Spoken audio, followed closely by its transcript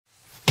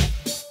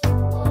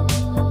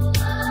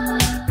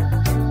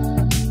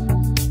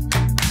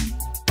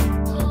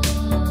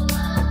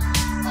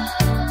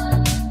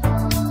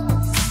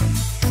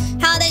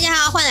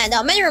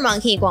到 Mandarin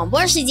Monkey 广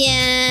播时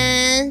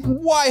间。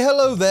 Why,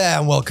 hello there,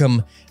 and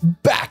welcome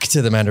back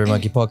to the Mandarin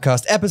Monkey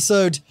Podcast,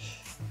 episode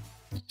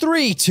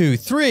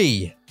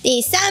 323.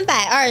 第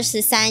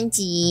323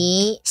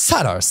集。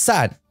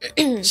323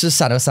是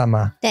323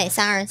吗？对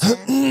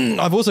，323。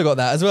I've also got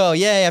that as well.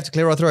 Yeah, you have to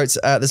clear our throats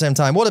at the same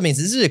time. What it means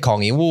is 是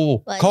孔一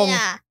物，孔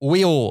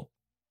一物。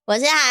我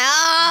是海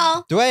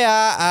鸥。对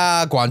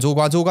啊，关注。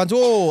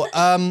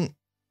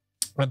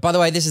By the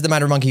way, this is the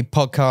Mandarin Monkey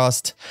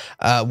Podcast,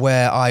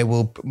 where I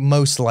will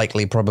most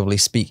likely probably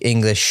speak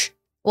English.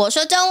 我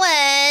说中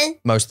文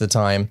most of the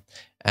time,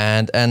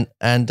 and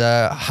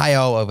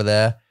Hayo over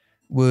there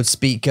will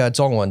speak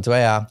中文，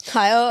对啊。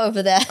海鸥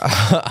over there.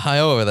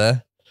 Hayo over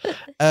there.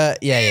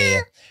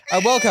 Yeah.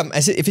 Welcome.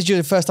 If it's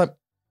your first time,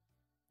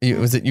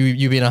 was it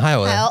you being a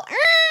Hayo? 海鸥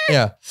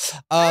Yeah.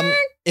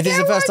 If this is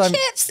the first time,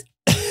 chips.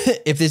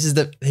 if this is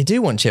they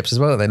do want chips as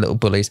well, they little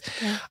bullies.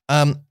 Yeah.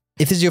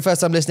 If this is your first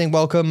time listening,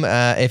 welcome.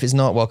 If it's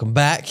not, welcome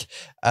back.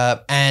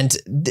 And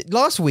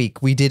last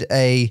week we did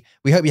we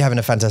hope you're having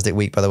a fantastic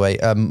week, by the way.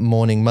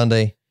 Morning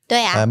Monday.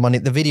 对啊 Monday.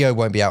 The video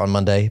won't be out on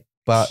Monday,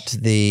 but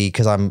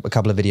because I'm a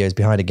couple of videos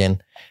behind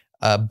again.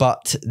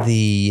 But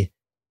I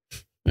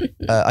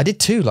did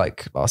 2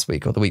 like last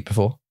week or the week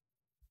before,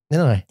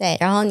 didn't I? 对，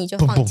然后你就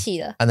放弃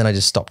了。 And then I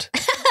just stopped.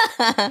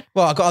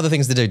 Well, I've got other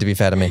things to do, to be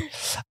fair to me.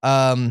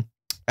 And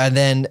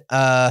then,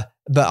 but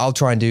I'll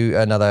try and do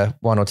another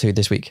 1 or 2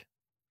 this week.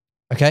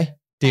 Okay,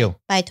 deal.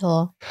 拜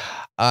托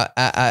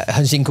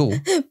很辛苦。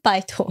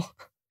拜托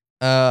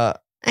I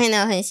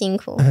know 很辛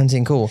苦。很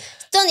辛苦。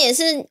重点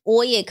是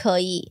我也可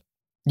以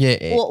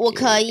Yeah. 我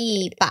可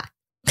以吧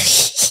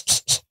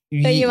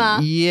可以吗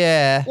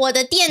Yeah. 我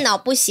的电脑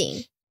不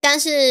行，但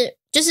是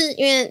就是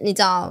因为你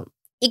知道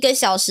1个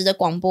小时的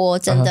广播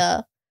真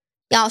的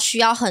需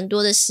要很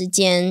多的时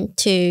间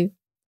to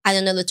I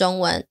don't know the 中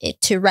文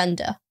to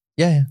render.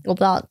 Yeah. 我不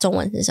知道中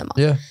文是什么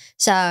Yeah.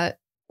 So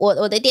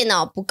我的电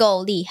脑不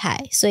够厉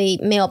害，所以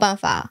没有办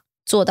法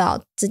做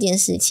到这件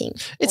事情。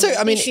 I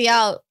mean, 需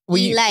要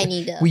依赖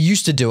你的 we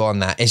used to do on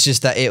that. It's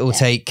just that it will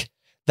take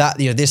that,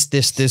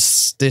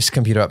 this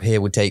computer up here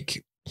would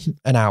take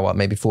an hour,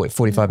 maybe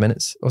 45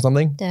 minutes or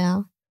something. 对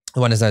啊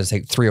The one is now to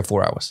take 3 or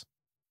 4 hours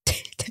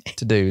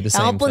to do the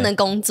然后 same 不能 thing.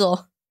 工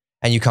作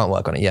And you can't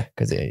work on it, yeah,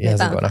 because it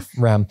hasn't got enough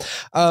RAM.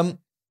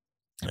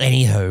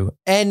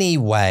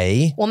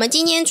 Anyway, 我们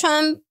今天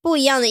穿不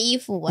一样的衣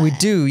服 we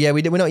do, yeah,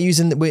 we're not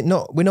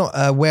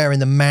wearing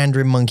the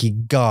Mandarin Monkey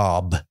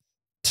garb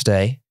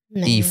today.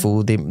 没有 衣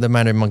服 the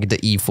Mandarin Monkey 的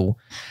衣服。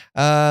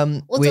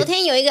我昨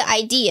天有一个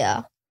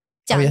idea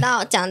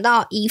讲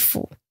到衣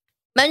服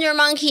Mandarin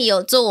Monkey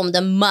有做我们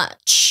的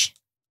merch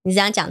你这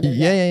样讲对不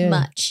对 Yeah.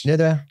 merch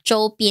对啊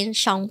周边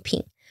商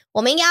品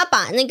我们应该要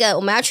把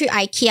我们要去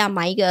IKEA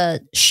买一个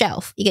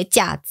shelf 一个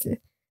架子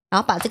然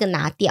后把这个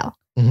拿掉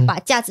把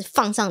架子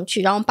放上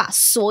去然后把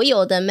所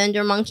有的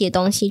Mandarin Monkey 的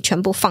东西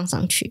全部放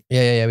上去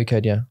Yeah, we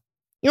could, yeah.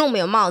 因为我们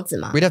有帽子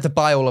嘛 We'd have to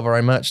buy all of our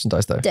own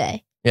merchandise though.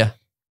 对 Yeah.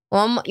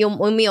 我们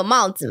有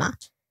帽子嘛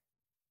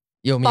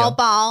有没有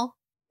包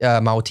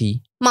包帽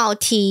T 帽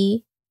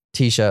T-shirt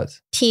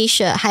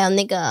还有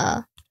那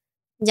个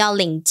叫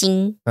领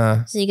巾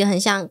是一个很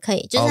像可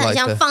以就是很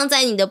像放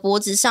在你的脖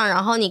子上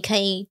然后你可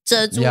以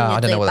遮住你的 Yeah,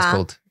 I don't 嘴 know what 巴 that's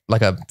called.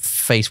 Like a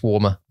face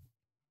warmer.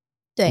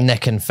 对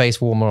Neck and face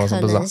warmer or 可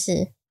something. 能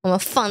是我们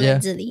放在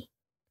这里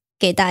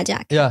给大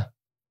家看 Yeah.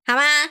 好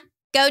吗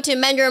Go to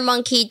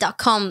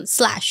mandarinmonkey.com//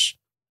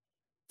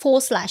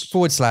 Forward slash.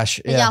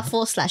 Yeah. Yeah.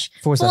 Forward slash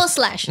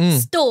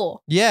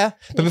store. Yeah,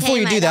 but before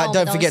you do that,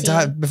 don't forget to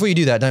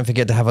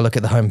have a look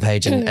at the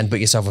homepage and book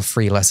yourself a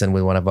free lesson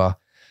with one of our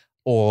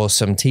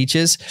awesome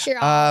teachers. Sure.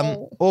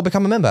 Or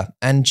become a member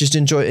and just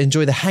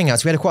enjoy the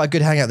hangouts. We had quite a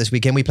good hangout this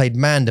weekend. We played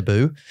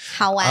Mandaboo,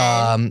 好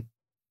玩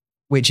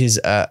which is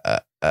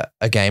a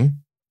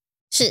game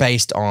是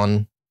based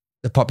on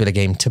the popular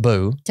game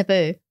Taboo,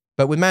 Taboo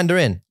but with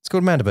Mandarin. It's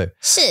called Mandaboo,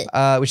 是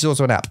which is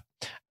also an app.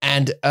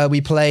 And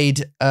we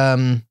played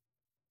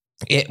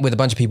it with a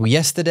bunch of people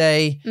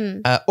yesterday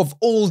of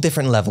all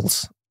different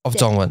levels of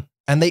Dongwon.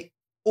 And they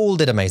all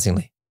did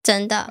amazingly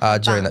真的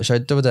during that show.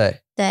 对不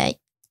对？对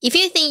If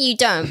you think you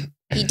don't,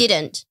 you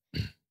didn't,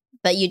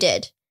 but you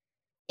did.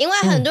 因为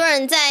很多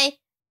人在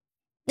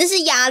那是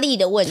压力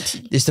的问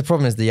题 It's the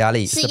problem is the 压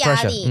力是 the 压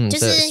pressure 力就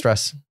是 the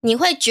stress 你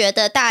会觉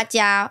得大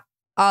家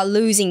are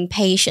losing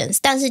patience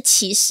但是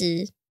其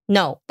实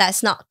no,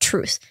 that's not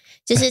truth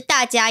就是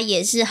大家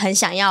也是很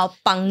想要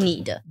帮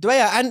你的对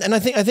啊 and I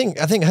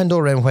think 很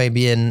多人会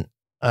变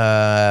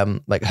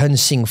like 很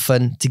兴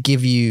奋 to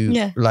give you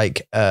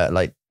like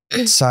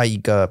下一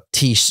个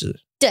提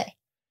示对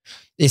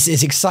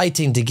It's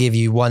exciting to give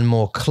you one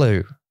more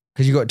clue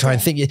because you've got to try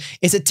and think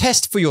it's a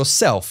test for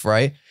yourself,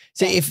 right?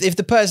 So if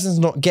the person's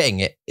not getting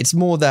it, it's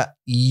more that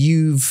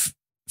you've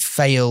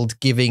failed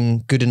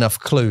giving good enough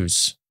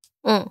clues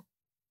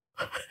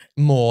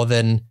more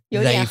than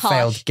they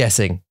failed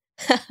guessing.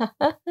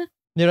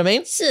 You know what I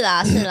mean? 是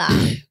啦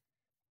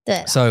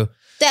对 So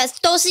对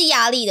都是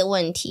压力的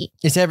问题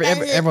it's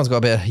everyone's got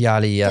a bit of 压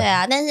力 对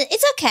啊但是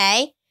it's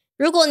okay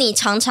如果你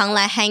常常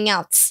来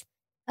hangouts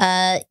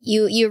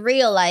you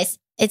realize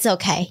it's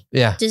okay.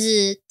 Yeah. 就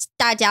是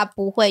大家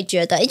不会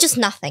觉得 it's just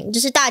nothing. 就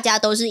是大家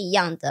都是一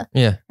样的。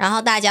Yeah. 然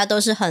后大家都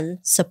是很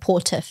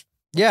supportive.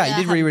 Yeah,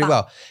 you did really, really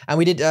well. And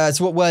we did,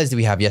 so what words did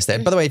we have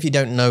yesterday? By the way, if you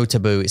don't know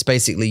taboo, it's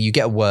basically you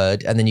get a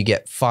word and then you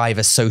get 5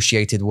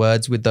 associated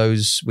words with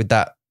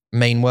that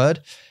main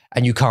word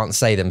and you can't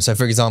say them. So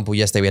for example,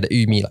 yesterday we had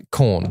umi, like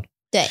corn.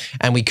 对。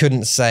 And we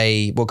couldn't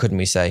say, what couldn't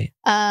we say?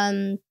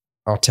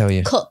 I'll tell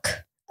you.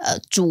 Cook,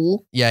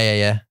 煮.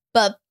 Yeah.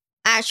 But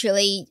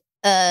actually,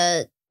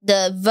 the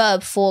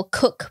verb for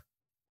cook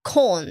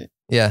corn.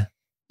 Yeah.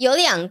 有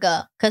2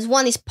个 because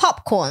one is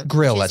popcorn.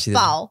 Grill, actually.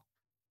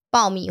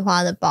 爆米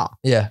花的爆.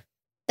 Yeah.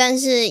 但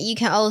是 you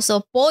can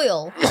also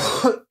boil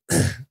the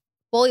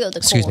corn.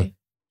 Excuse me.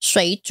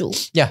 水煮.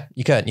 Yeah,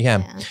 you can.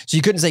 Yeah. So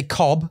you couldn't say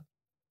cob.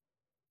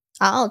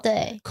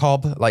 对.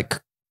 Cob,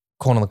 like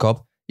corn on the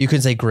cob. You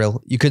couldn't say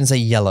grill. You couldn't say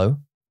yellow.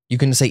 You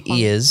couldn't say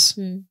ears.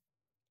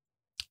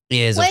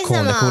 Ears of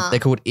corn. They're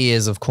called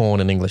ears of corn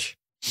in English.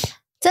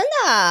 真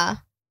的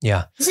啊?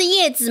 Yeah. 是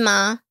叶子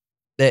吗?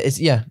 It's,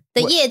 yeah.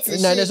 The 叶子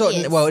是 No, it's not.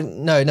 叶子. Well,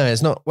 no,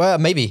 it's not. Well,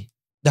 maybe.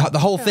 The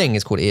whole thing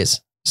is called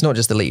ears. It's not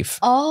just the leaf.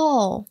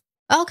 Oh,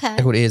 okay.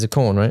 They're called ears of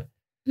corn, right?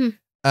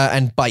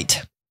 And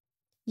bite.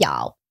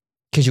 咬.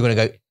 Because you're going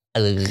to go...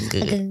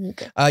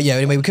 yeah,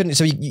 anyway, we couldn't.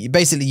 So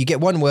basically, you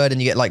get one word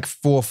and you get like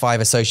 4 or 5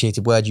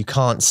 associated words you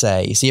can't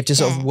say. So you have to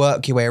sort of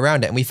work your way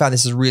around it. And we found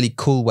this is a really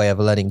cool way of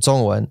learning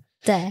Zhongwen.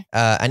 对.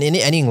 And in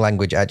any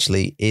language,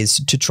 actually, is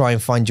to try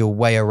and find your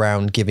way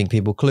around giving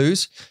people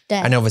clues. 对.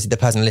 And obviously, the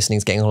person listening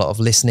is getting a lot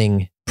of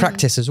listening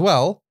practice as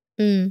well.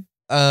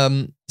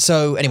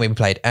 So anyway, we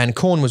played. And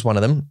corn was one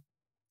of them.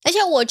 而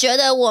且我觉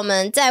得我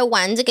们在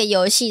玩这个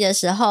游戏的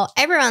时候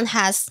everyone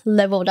has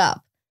leveled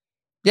up.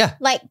 Yeah.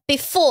 Like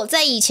before,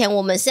 在以前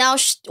我们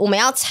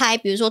要猜，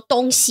比如说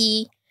东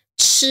西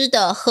吃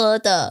的、喝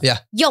的、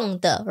用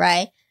的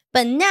 ，right?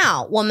 But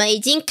now 我们已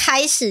经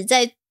开始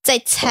在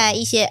猜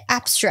一些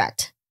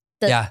abstract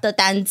的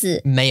单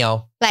字，没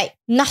有 like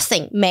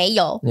nothing 没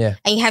有 ，Yeah.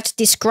 And you have to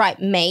describe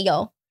没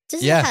有，就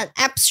是很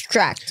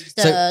abstract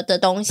的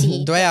东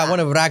西。对啊 one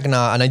of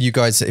Ragnar, I know you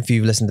guys, if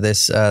you've listened to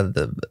this,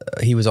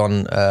 he was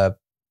on a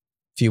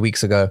few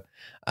weeks ago.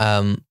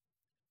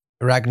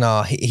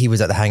 Ragnar, he was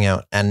at the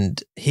hangout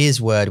and his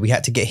word, we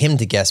had to get him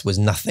to guess was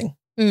nothing,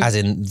 as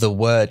in the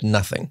word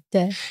nothing.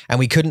 对 And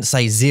we couldn't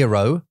say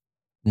 0,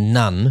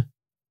 none,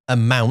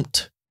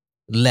 amount,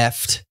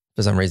 left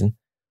for some reason,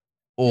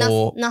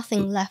 or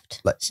nothing left.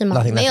 是吗？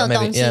 Nothing left, 没有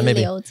东西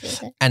留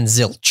着 and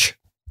zilch.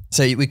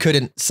 So we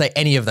couldn't say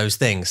any of those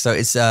things. So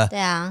it's对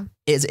啊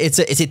it's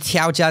a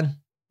挑战.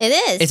 It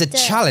is. It's a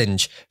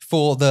challenge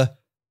for the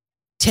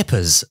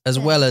tippers as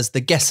well as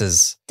the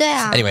guessers. 对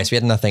啊 Anyway, so we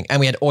had nothing. And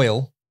we had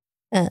oil.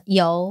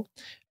 油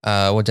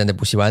我真的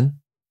不喜欢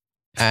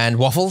And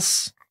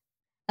waffles.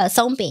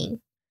 松饼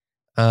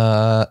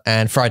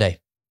And Friday.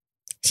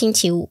 星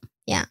期五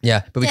Yeah.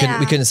 Yeah, but we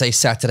couldn't say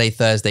Saturday,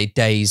 Thursday,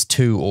 days,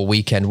 2 or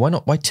weekend. Why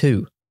not? Why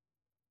 2?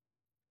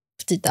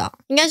 不知道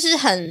应该是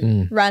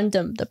很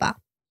random 的吧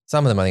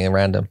Some of them I think are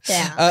random.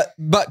 Yeah.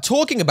 But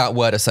talking about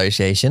word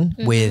association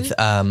with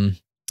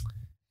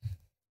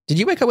did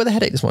you wake up with a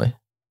headache this morning?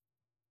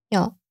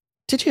 有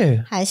Did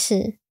you? 还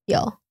是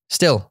有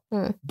Still?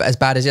 But as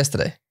bad as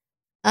yesterday?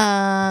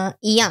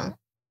 一样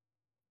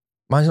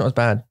Mine's not as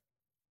bad.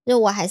 就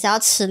我还是要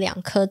吃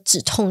2颗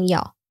止痛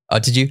药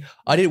Did you?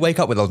 I didn't wake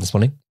up with one this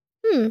morning.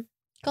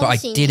 But I 恭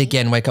喜你 did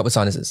again wake up with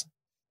sinuses.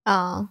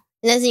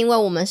 那是因为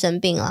我们生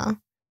病了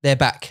They're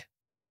back.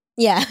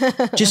 Yeah.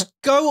 Just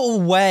go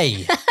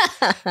away.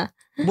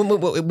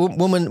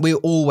 Woman, we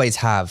always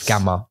have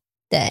gamma.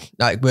 对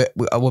Like,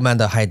 我们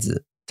的孩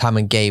子他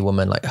们给我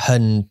们 like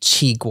很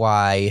奇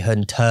怪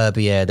很特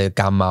别的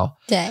感冒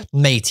对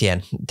每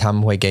天他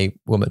们会给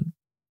我们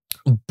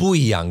不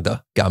一样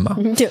的感冒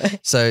对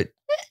So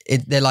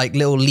they're like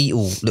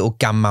little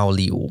感冒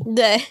礼物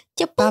对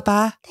就爸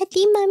爸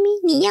Daddy 妈咪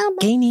你要吗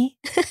给你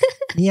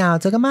你要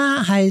这个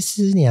吗还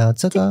是你要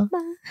这个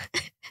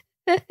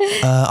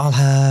I'll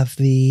have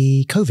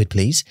the COVID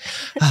please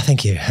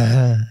Thank you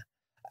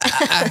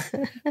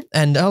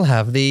and I'll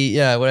have the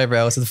whatever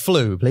else the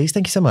flu please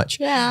thank you so much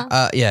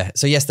Yeah.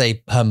 So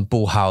yesterday 很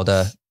不好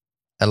的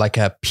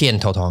like a 偏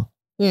头痛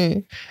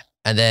and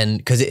then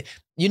because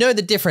you know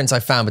the difference I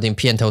found between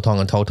偏头痛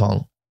and 头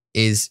痛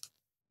is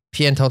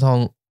偏头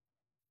痛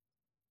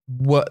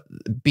what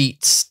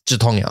beats 止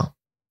痛药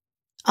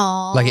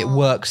like it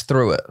works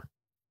through it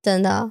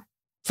真的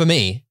for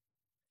me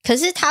可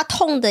是它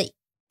痛的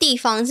地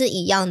方是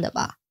一样的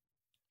吧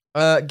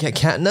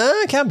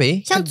can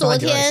be 像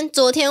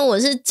昨天我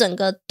是整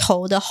个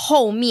头的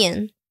后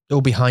面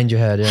all behind your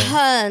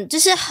head 就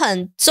是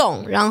很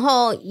重然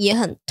后也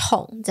很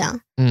痛这样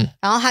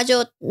然后它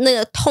就那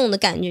个痛的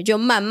感觉就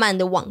慢慢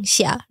的往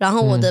下然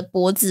后我的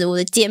脖子我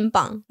的肩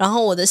膀然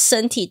后我的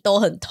身体都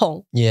很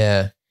痛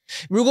Yeah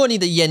如果你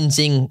的眼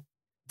睛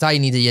在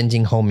你的眼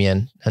睛后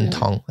面很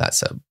痛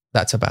that's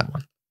a bad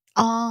one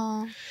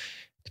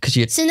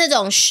是那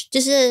种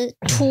就是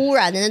突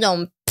然的那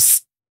种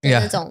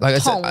那种 like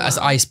痛 as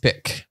ice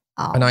pick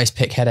An ice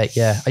pick headache.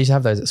 Yeah, I used to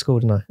have those at school,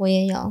 didn't I? 我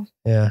也有。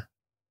 Yeah.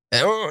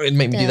 It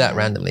made me do that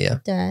randomly. Yeah.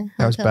 对，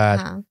 That was 很可怕。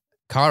 bad.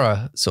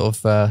 Kara sort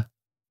of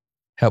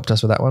helped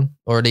us with that one,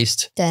 or at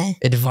least 对，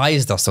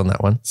 advised us on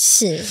that one.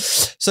 是。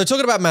 So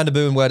talking about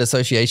Mandarin word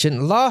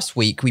association, last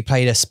week we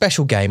played a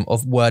special game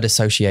of word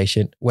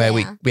association where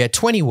Yeah. we had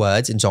 20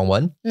 words in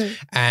Zhongwen,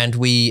 and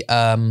we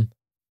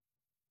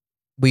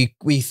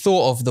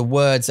thought of the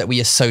words that we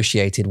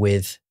associated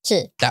with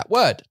是。 that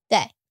word.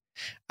 对。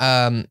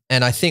 And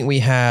I think we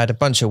had a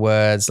bunch of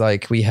words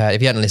like we had,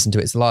 if you hadn't listened to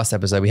it, it's the last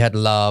episode, we had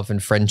love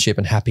and friendship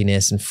and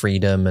happiness and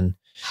freedom and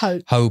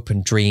hope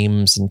and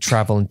dreams and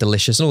travel and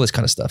delicious and all this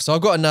kind of stuff. So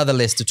I've got another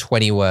list of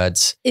 20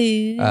 words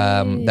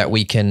that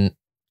we can.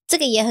 这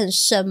个也很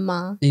深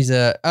吗？ These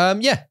are,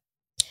 yeah.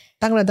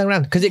 当然,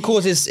 because it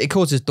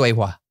causes 对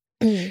话.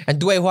 And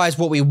对话 is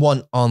what we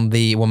want on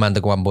the Woman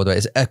的广播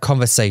队. It's a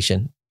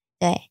conversation.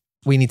 对。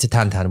 We need to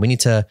谈谈. We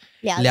need to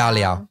聊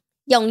聊.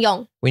 用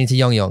用. We need to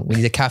用用. We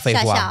need to 咖啡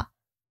话. 笑笑.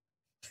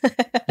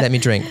 Let me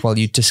drink while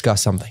you discuss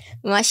something.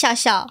 我们要笑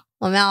笑，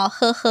我们要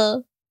喝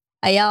喝，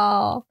还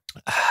要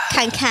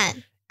看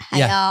看，还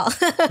要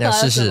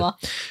试试。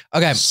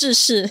Okay. 试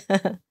试。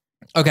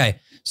 Okay.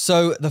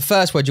 So the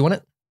first word, do you want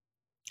it?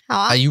 好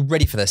啊。 Are you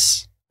ready for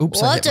this?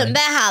 Oops. 我准备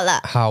好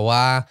了。好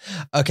啊。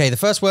Okay. The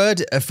first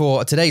word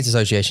for today's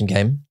association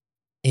game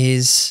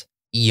is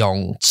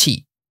勇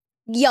气.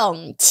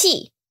 勇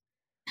气。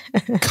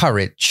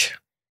 Courage.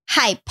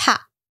 害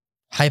怕。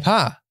害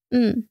怕.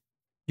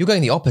 You're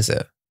going the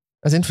opposite.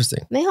 That's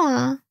interesting. 没有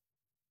啊，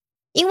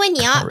因为你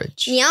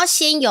要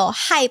先有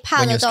害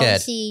怕的东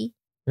西，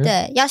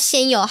对，要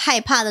先有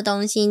害怕的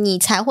东西，你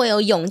才会有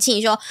勇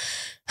气说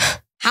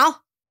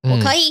好，我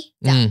可以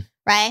这样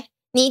 ，right？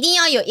 你一定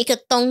要有一个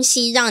东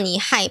西让你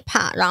害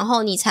怕，然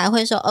后你才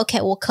会说 OK，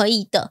 我可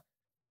以的。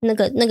那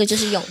个就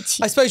是勇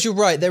气。 I suppose you're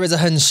right. There is a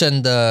很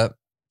深的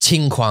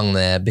情况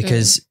there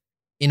because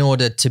in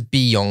order to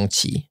be 勇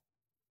气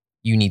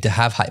you need to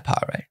have 害怕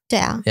right? 对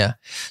啊。 Yeah.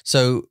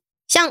 So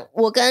像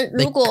我跟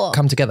如果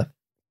come together.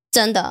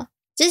 真的，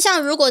就是像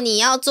如果你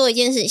要做一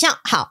件事，像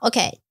好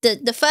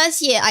OK，the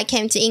first year I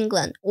came to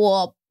England，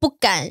 我不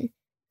敢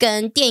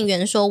跟店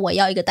员说我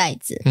要一个袋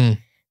子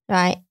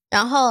，right？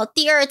 然后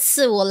第二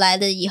次我来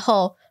了以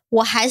后，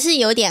我还是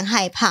有点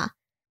害怕，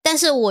但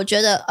是我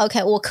觉得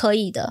OK， 我可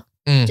以的，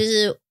就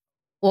是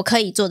我可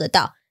以做得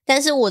到，但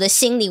是我的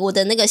心里，我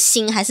的那个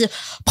心还是。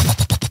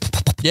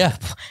Yeah.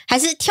 还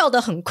是跳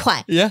得很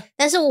快 Yeah.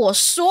 但是我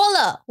说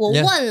了我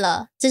问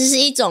了 这是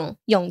一种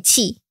勇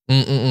气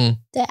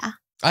对啊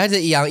I had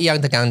一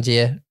样的感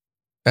觉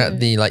at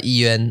the like 医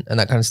院 and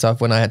that kind of stuff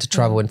when I had to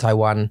travel in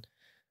Taiwan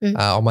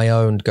on my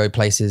own, go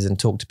places and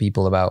talk to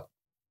people about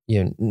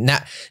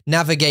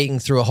navigating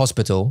through a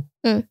hospital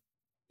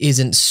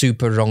isn't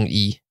super 容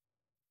易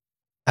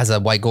as a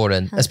外国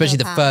人 especially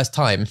the first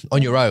time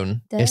on your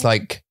own. It's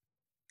like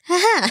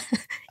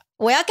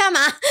我要干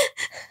嘛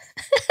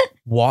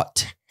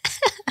what?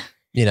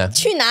 You know.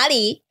 去哪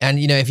里 And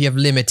you know, if you have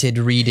limited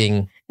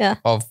reading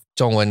of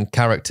Zhongwen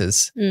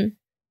characters,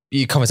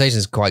 your conversation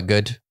is quite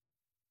good,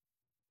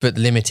 but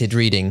limited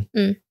reading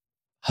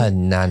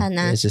很难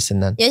It's just 很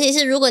难尤其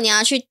是如果你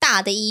要去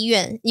大的医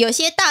院有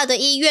些大的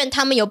医院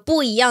他们有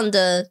不一样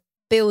的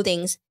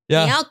buildings 你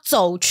要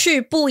走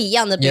去不一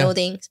样的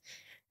buildings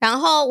然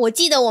后我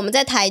记得我们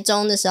在台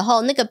中的时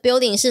候那个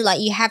building 是 like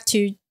you have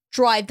to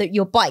drive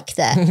your bike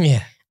there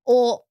Yeah.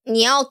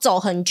 你要走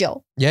很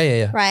久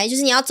Yeah. Right 就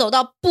是你要走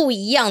到不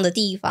一样的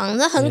地方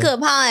那很可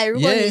怕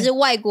如果你是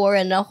外国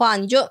人的话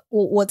你就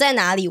我在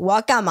哪里我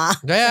要干嘛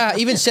Yeah,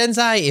 even 现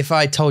在 if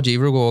I told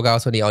you 如果我告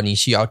诉你你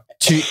需要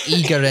去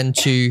一个人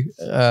去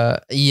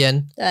医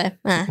院对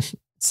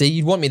See,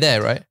 you'd want me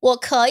there, right? 我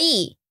可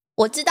以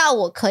我知道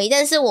我可以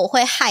但是我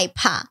会害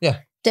怕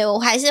Yeah. 对我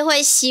还是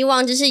会希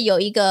望就是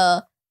有一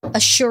个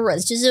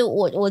assurance 就是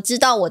我知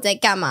道我在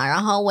干嘛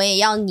然后我也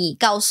要你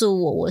告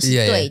诉我是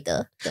对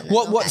的的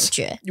那种感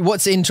觉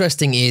What's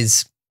interesting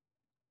is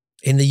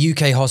in the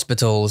UK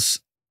hospitals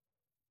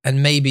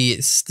and maybe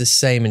it's the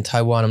same in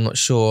Taiwan I'm not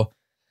sure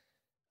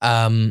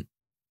no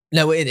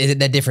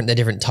they're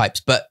different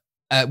types but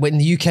when in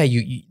the UK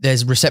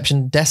there's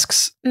reception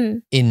desks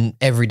in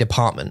every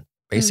department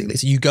basically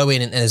so you go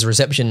in and there's a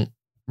reception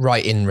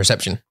right in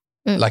reception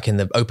like in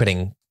the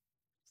opening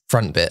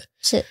front bit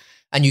是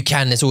And you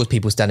can, there's always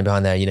people standing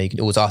behind there. You know, you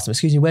can always ask them,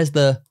 excuse me, where's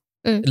the,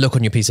 look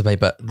on your piece of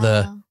paper,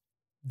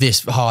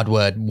 this hard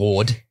word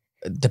ward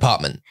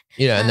department,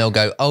 you know, and they'll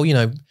go, oh, you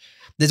know,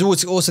 there's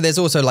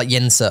also like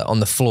yensa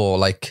on the floor,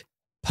 like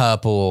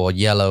purple or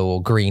yellow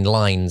or green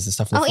lines and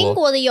stuff on the floor. 英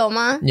国的有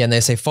吗 Yeah, and they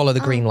say follow the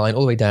green line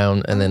all the way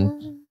down and then,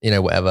 you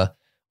know, whatever.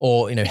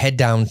 Or, you know, head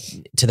down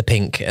to the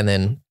pink and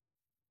then,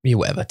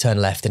 whatever,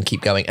 turn left and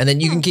keep going. And then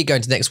you can keep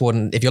going to the next ward.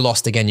 And if you're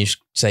lost again, you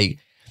say,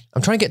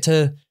 I'm trying to get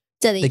to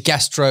the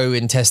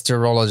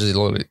gastroenterology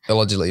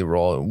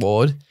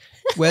ward.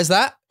 Where's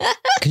that?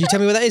 Can you tell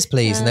me where that is,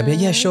 please? And they'll be like,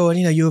 yeah, sure. And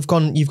you know, you've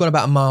gone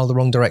about a mile the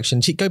wrong direction.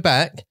 Go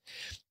back,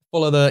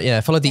 follow the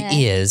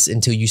ears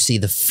until you see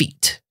the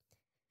feet,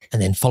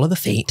 and then follow the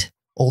feet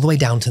all the way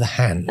down to the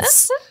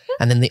hands,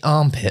 and then the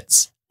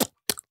armpits,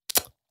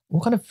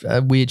 What kind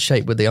of weird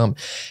shape would the arm?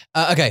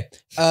 Okay.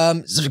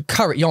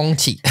 Courage, 勇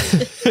气,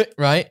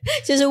 right?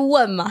 就是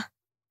问嘛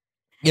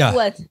Yeah.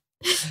 问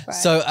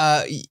So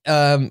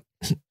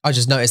I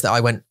just noticed that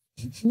I went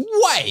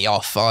way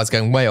off. I was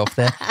going way off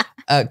there.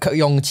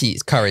 勇气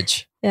is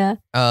courage. Yeah.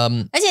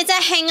 而且在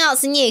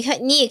Hangouts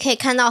你也可以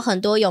看到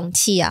很多勇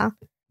气啊。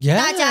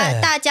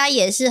Yeah. 大家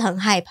也是很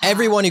害怕。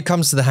 Everyone who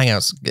comes to the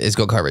Hangouts has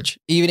got courage.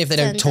 Even if they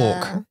don't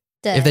talk.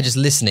 对 If they're just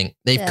listening,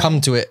 they've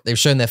come to it, they've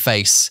shown their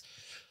face.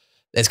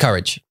 There's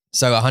courage.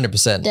 So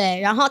 100%.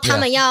 对，然后他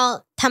们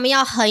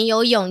要很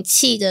有勇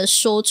气的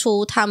说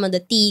出他们的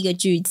第一个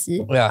句子。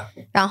Yeah.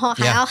 然后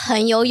还要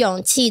很有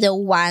勇气的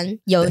玩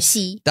游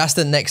戏。That's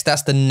the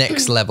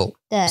next level.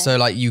 对 So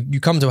like you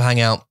come to a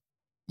hangout,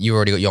 you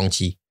already got 勇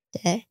气.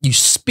 对 You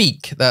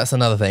speak, that's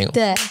another thing.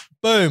 对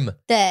Boom.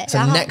 对， So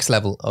然后 next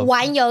level of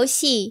玩游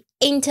戏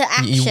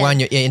interaction。 you want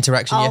your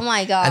interaction. Oh yeah.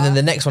 my god. And then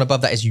the next one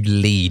above that is you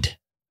lead.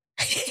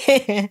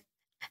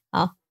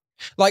 好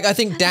Like I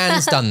think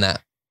Dan's done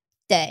that.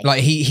 对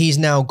Like he's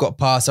now got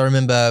past. I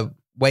remember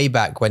way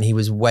back when he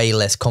was way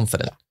less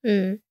confident.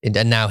 嗯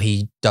And now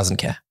he doesn't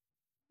care.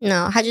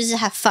 No 他就是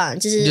have fun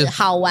就是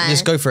好玩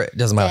Just go for it. It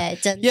doesn't matter. 对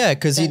真的 Yeah,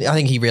 because I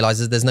think he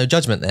realizes there's no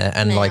judgment there,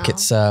 and like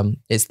it's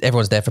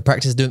everyone's there for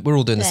practice. We're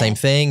all doing the same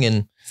thing,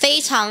 and 非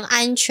常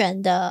安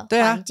全的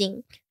环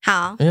境。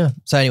好 yeah.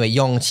 So anyway,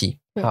 勇气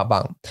how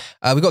about?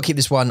 We've got to keep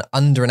this one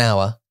under an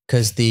hour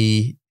because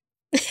the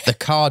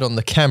card on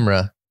the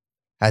camera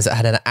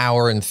had an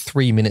hour and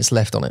 3 minutes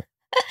left on it.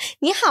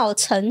 你好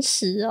诚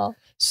实哦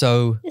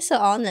So You're so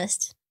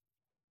honest.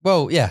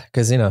 well, yeah,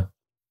 because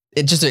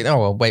it just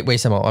wait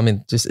some more. I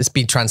mean, just it's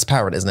been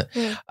transparent, isn't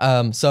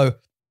it? So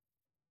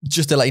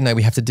just to let you know,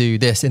 we have to do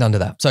this in under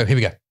that. So here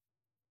we go.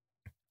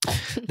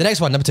 The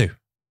next one, number 2.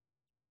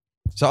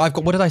 So I've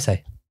got, what did I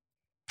say?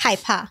 害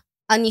怕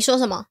啊你说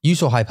什么 You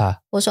saw害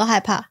怕. 我说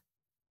害怕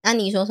那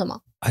你说什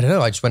么 I don't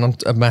know. I just went on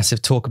a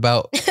massive talk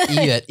about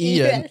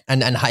Ian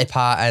and 害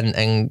怕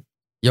and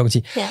勇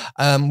气. Yeah.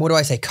 What do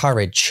I say?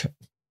 Courage.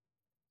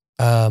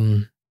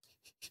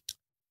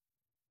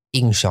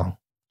 英雄.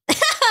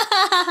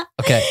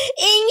 Okay.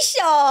 英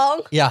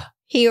雄 Yeah.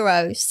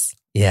 Heroes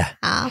Yeah.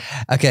 好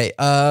Okay.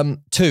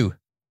 2.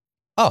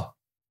 Oh.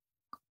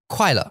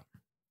 快乐.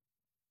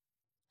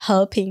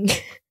 和平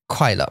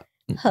快乐.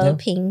 和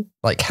平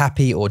Like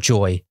happy or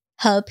joy.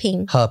 和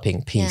平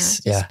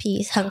Peace. Yeah, Yeah. just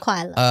peace 很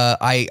快乐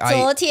I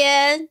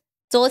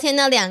昨天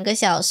那2个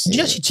小时你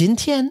要去今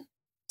天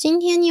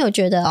你有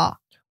觉得哦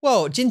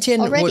Well, 今天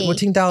Already? 我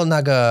听到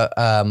那个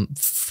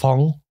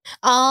风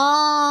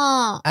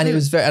哦 and it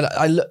was very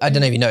I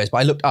don't know if you noticed, but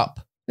I looked up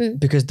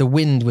because the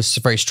wind was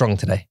very strong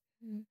today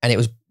and it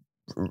was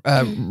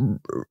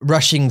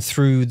rushing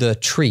through the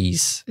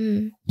trees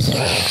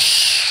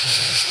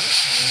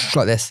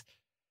like this,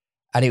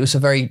 and it was a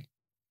very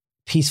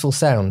peaceful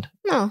sound.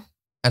 Oh.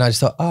 And I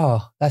just thought,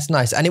 oh, that's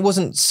nice. And it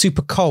wasn't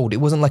super cold.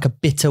 It wasn't like a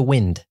bitter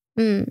wind.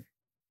 Do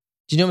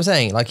you know what I'm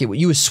saying? Like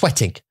you were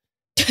sweating.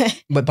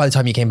 But by the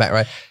time you came back,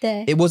 right?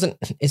 对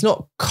It's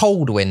not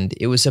cold wind.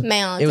 It was a 没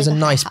有 it was 这 a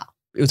个还 nice 好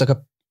it was like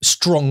a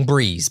strong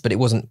breeze, but it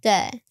wasn't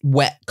对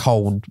wet,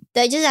 cold.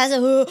 对就是还是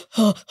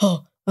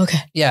OK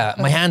Yeah,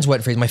 my hands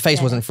weren't freezing. My face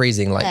Yeah. wasn't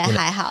freezing. Like 对 you know,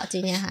 还好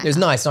今天还好 it was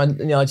nice.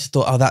 And I just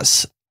thought, oh,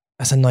 that's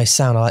a nice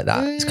sound. I like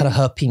that. It's kind of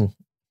herping.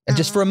 And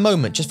just for a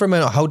moment,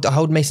 I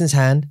hold Mason's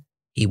hand.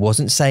 He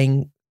wasn't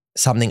saying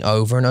something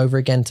over and over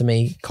again to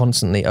me,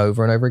 constantly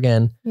over and over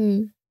again.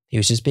 He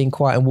was just being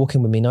quiet and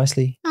walking with me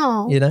nicely,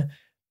 Oh you know?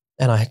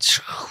 And I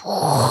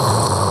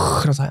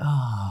was like,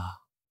 oh,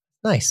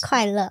 nice.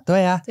 快乐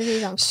对啊. 这是一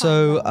种快乐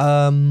So,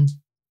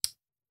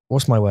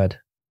 what's my word?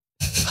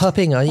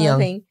 Herping, 一样.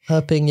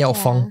 Herping, 要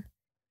风.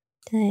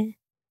 对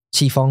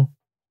气风.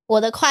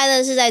 我的快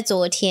乐是在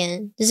昨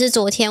天，就是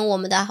昨天我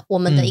们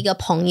的一个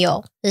朋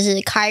友，就是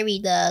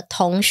Kyrie 的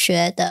同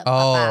学的爸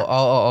爸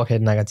OK,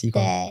 那个气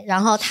风. 对，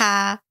然后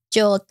他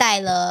就带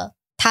了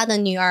他的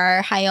女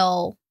儿还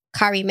有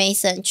Kyrie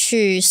Mason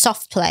去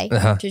soft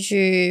play，就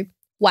去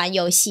玩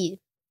游戏，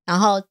然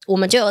后我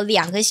们就有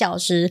2个小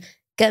时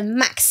跟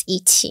Max 一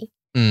起，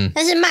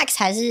但是 Max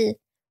还是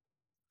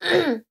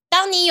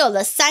当你有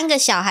了3个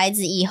小孩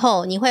子以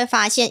后，你会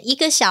发现一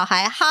个小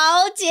孩好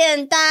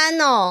简单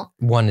哦。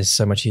One is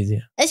so much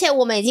easier. 而且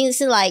我们已经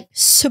是 like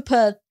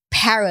super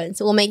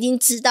parents， 我们已经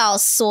知道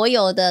所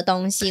有的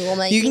东西，我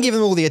们 You can give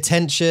them all the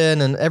attention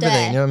and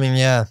everything. You know what I mean?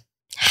 Yeah.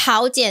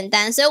 好简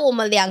单，所以我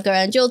们2个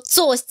人就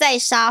坐在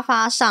沙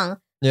发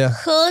上 Yeah.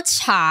 喝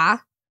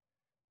茶、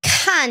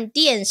看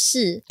电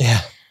视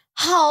Yeah.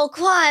 好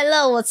快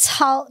乐，我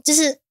就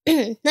是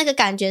那个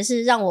感觉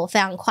是让我非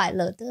常快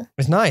乐的。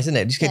 It's nice, isn't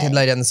it? Just get to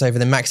lay down on the sofa.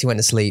 Then Maxie went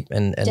to sleep,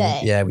 and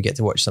yeah, we get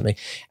to watch something.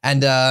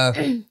 And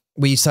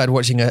we started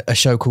watching a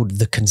show called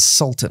The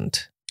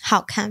Consultant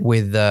好看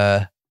with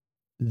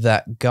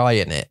that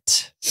guy in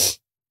it.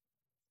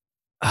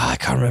 I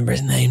can't remember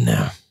his name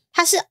now.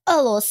 他是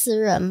俄罗斯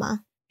人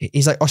吗？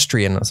 He's like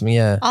Austrian or something.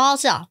 Yeah, 哦，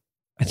是啊，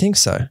 I think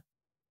so.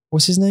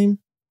 What's his name?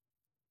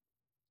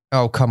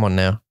 Oh, come on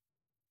now.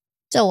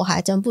 这我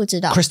还真不知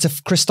道。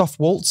 Christoph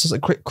Waltz? Is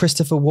it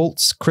Christopher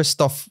Waltz?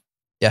 Christoph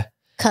Yeah.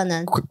 可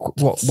能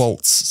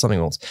Waltz, something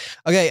waltz.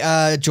 Okay,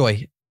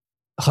 Joy.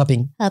 和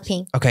平.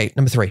 Okay,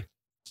 number 3.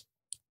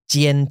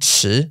 坚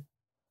持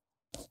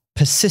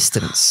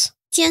persistence.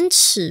 坚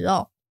持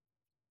哦。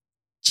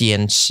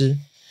坚持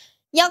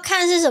要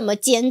看是什么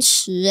坚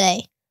持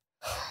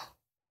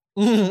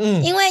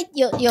因为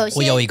有些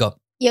我有一个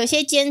有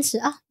些坚持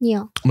啊，你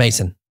有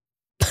Mason.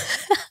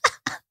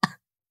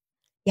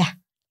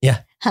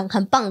 Yeah.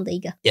 很棒的一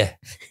个 Yeah.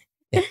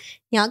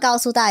 你要告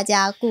诉大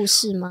家故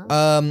事吗？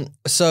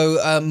 So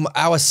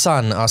our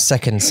son, our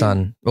second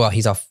son, well,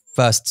 he's our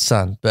first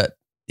son, but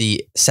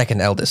the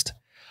second eldest,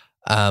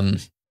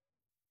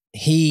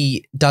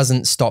 he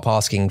doesn't stop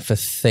asking for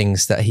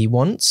things that he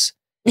wants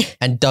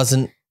and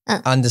doesn't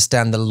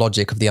understand the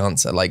logic of the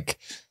answer. Like,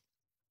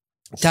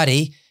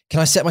 Daddy, can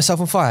I set myself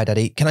on fire,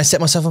 Daddy? Can I set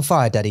myself on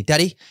fire, Daddy?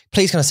 Daddy,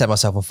 please can I set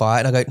myself on fire?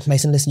 And I go,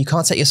 Mason, listen, you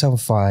can't set yourself on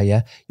fire,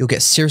 yeah? You'll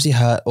get seriously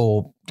hurt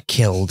or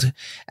killed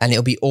and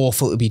it'll be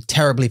awful. It'll be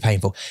terribly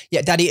painful.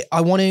 Yeah, Daddy,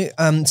 I want to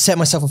set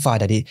myself on fire,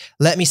 Daddy.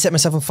 Let me set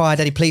myself on fire,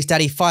 Daddy, please,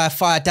 Daddy. Fire,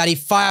 fire, Daddy,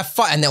 fire,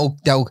 fire. And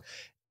they'll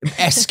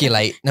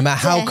escalate no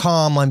matter how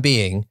calm I'm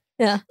being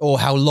or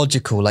how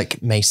logical.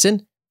 Like,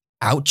 Mason,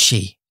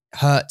 ouchie.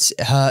 Hurts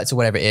or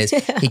whatever it is.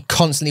 He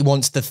constantly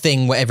wants the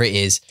thing, whatever it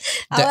is.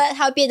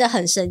 他会变得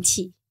很生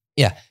气。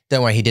Yeah,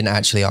 don't worry, he didn't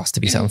actually ask to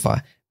be set on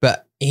fire.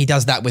 But he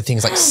does that with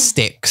things like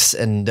sticks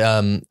and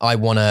I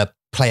want to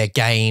play a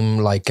game,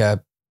 like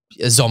a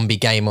zombie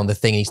game on the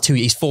thing.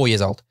 He's 4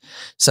 years old.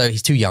 So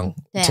he's too young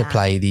to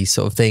play these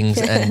sort of things.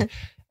 And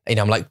you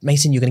know, I'm like,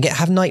 Mason, you're going to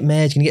have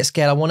nightmares. You're going to get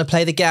scared. I want to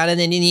play the game. And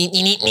then he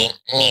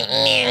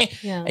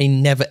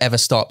never ever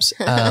stops.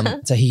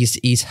 So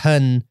he's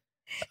很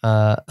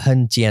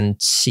坚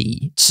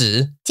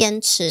持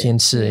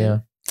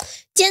yeah.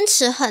 坚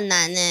持很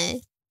难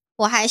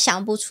我还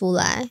想不出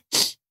来。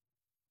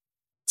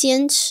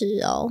坚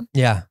持哦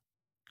Yeah,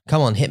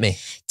 come on, hit me.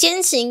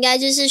 坚持应该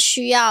就是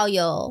需要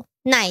有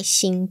耐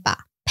心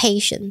吧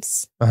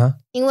 ，patience。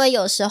因为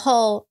有时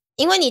候，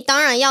因为你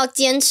当然要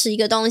坚持一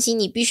个东西，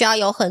你必须要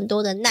有很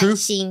多的耐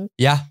心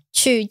 ，Yeah，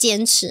 去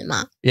坚持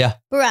嘛 ，Yeah，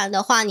 不然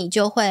的话你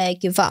就会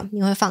give up，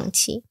 你会放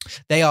弃。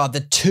They are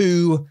the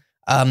two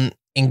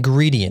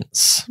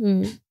ingredients.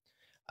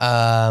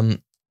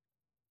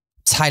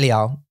 材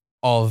料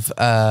of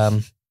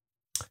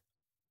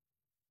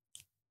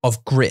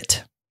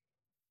grit.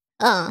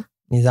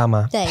 你知道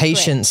吗？对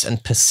Patience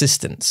and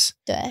persistence.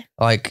 对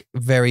Like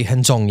very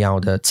很重要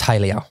的材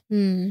料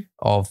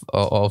of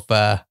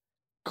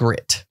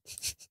grit.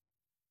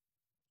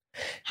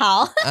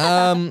 好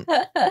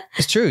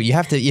It's true. You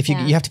have to you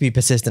have to be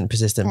persistent,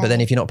 but then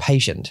if you're not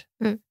patient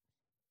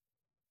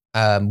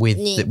with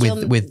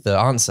the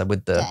answer,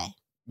 with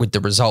the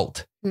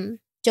result,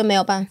 就没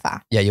有办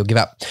法。Yeah, you'll give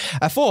up.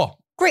 4.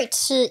 Grit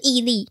是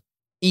毅力。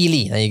毅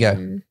力 There you go.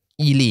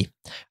 毅力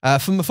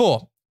From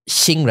 4.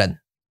 信任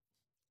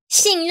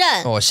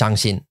或相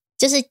信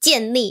就是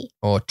建立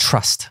or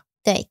trust.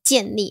 对，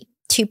建立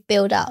to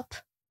build up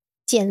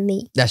建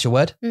立 That's your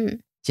word?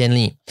 建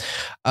立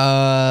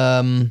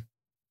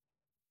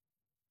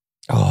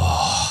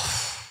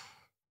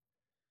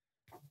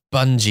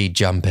Bungee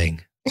jumping.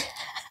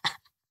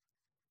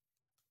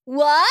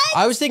 What?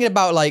 I was thinking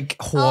about like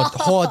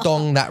活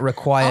动 that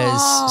requires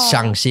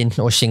相信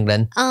or 信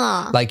任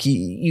like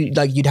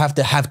you'd have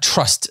to have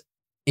trust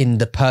in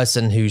the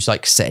person who's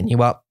like setting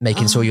you up,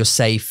 making sure you're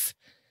safe.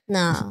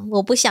 No,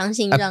 我不相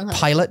信任何 A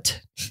pilot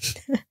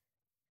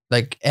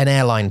like an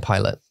airline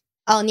pilot.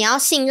 你要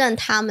信任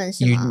他们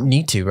是吗 You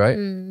need to, right?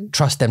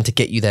 Trust them to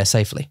get you there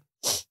safely.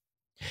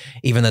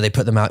 Even though they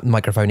put the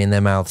microphone in their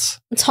mouths.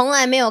 从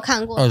来没有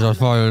看过他们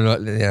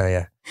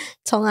Yeah.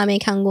 从来没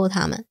看过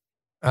他们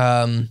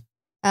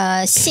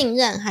信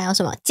任还有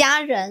什么家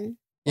人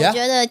Yeah. 我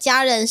觉得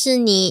家人是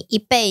你一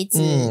辈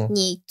子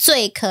你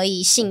最可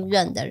以信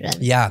任的人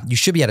Yeah, you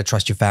should be able to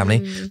trust your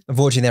family.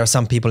 Unfortunately, there are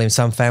some people in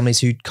some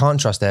families who can't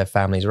trust their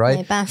families, right?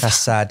 没办法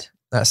That's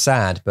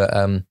sad, but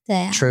对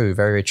啊 true,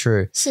 very, very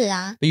true. 是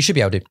啊 But you should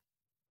be able to.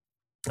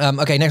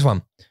 Okay, next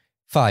one.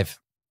 5.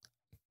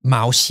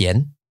 冒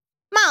险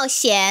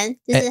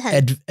就是很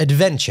Adventure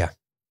adventure.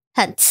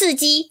 很刺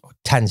激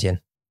探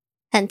险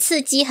很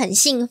刺激很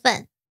兴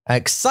奋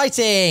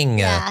Exciting.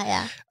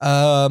 Yeah.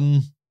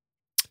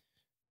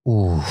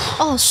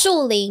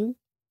 树林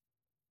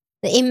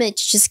The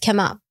image just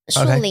came up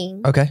树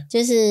林 Okay.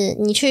 就是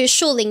你去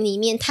树林里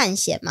面探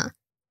险嘛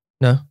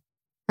No.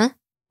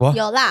 What?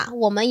 有啦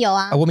我们有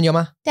啊 我们有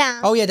吗？对啊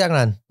Oh yeah, 当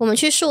然我们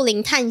去树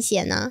林探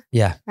险啊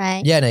Yeah.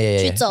 Right? Yeah, no,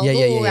 yeah. 去走路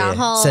Yeah. 然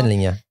后森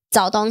林 yeah.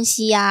 找东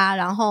西啊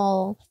然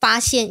后发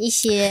现一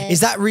些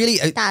Is that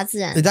really 大自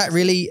然 Is that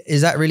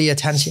really a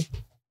探险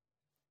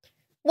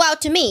Well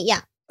to me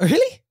yeah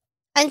Really?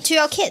 And to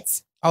your kids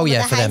Oh 我们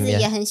yeah, 的 for 孩 them 子 yeah.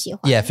 也很喜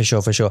欢 Yeah, for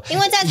sure. 因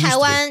为在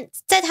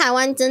台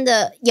湾真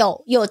的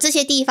有这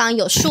些地方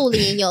有树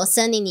林有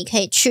森林你可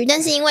以去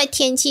但是因为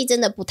天气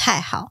真的不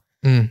太好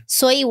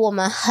所以我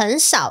们很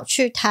少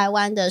去台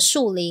湾的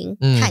树林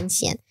探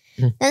险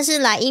但是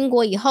来英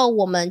国以后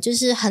我们就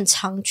是很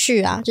常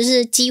去啊就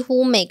是几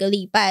乎每个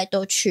礼拜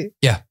都去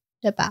Yeah.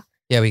 对吧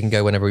Yeah, we can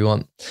go whenever we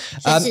want.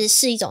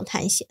 是一种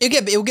探险。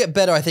 It'll get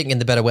better, I think, in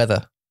the better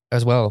weather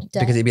as well,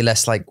 because it'd be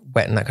less like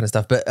wet and that kind of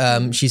stuff. But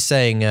she's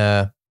saying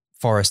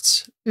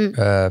forests,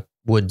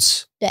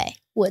 woods. 对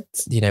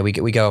 ，woods. You know, we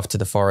go off to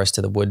the forest,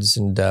 to the woods,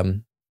 and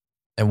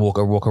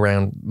walk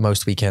around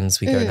most weekends.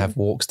 We go and have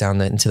walks down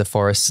there into the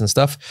forests and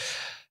stuff.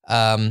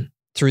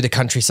 Through the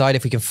countryside,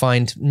 if we can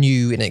find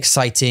new and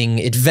exciting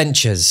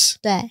adventures.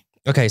 对。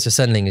 Okay, so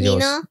Senling is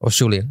yours. Or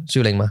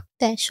Shuling 吗？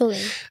对，树林。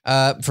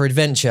For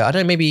adventure, I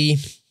don't know, maybe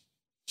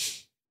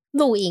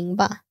露营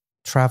吧。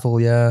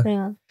 travel, yeah. 对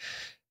啊。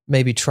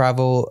 Maybe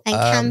travel. And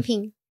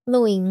camping,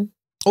 露营。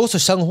 Also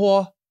生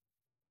活。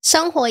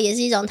生活也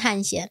是一种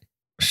探险。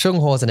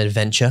生活 is an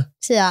adventure.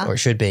 是啊。 Or it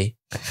should be.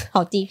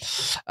 好地。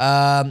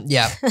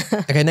Yeah.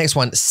 Okay, next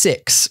one.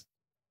 6.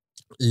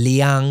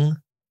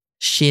 良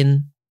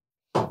心。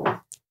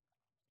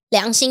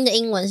良心的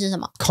英文是什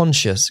么？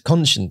 Conscience.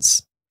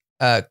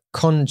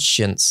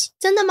 Conscience.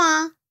 真的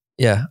吗？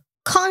 Yeah.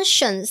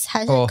 Conscience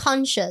还是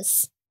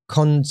conscious？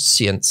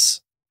 Conscience.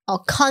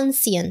 哦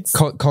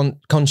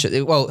 ，conscience。Conscious.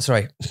 Well,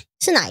 sorry.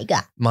 是哪一个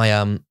啊？ My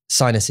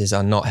sinuses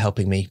are not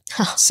helping me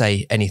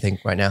say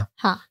anything right now.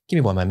 好。 Give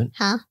me one moment.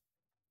 好。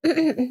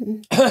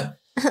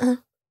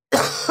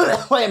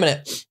 Wait a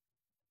minute.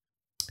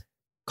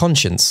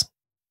 Conscience.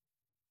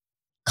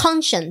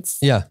 Conscience.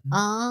 Yeah.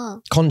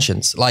 哦。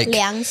 Conscience. Like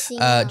良心。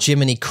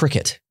Jiminy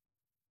Cricket.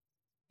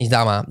 你知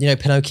道吗？ You know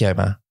Pinocchio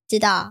吗？知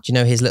道。 Do you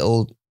know his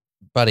little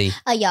buddy?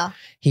 有。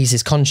 He's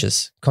his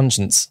conscience.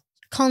 Conscience.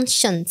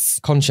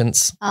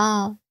 Conscience.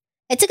 哦。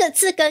哎，这个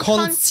字跟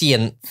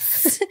Conscience.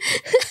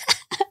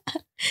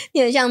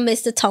 有点像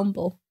Mr.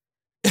 Tumble.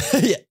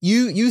 Yeah,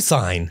 you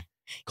sign.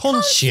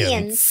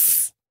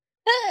 Conscience.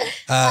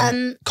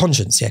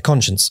 Conscience, yeah,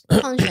 conscience.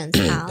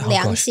 Conscience, 好，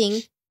良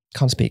心。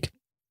 Can't speak.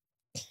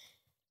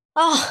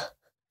 哦。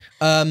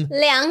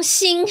良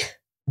心。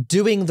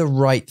 Doing the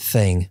right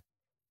thing.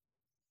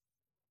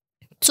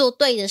 做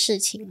对的事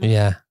情。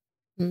 Yeah.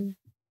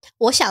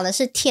 我想的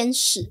是天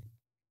使。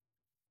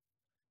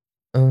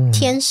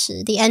 天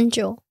使 the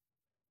angel，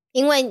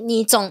 因为你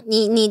一定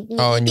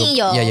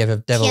有 you have a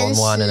devil on 天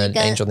one and 使 an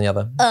angel on the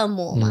other. 恶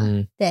魔嘛，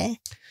对，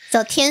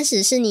所以天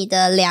使是你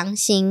的良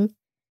心，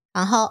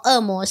然后恶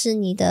魔是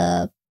你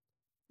的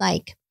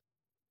like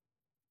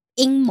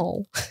阴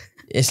谋。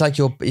It's like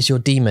it's your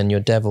demon,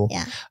 your devil.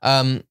 Yeah.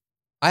 I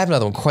have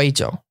another one, 愧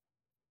疚.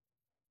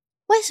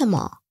 为什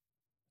么？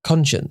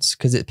 Conscience,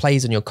 because it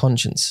plays on your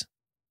conscience.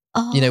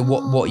 Oh. You know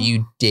what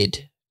you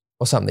did.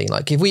 Or something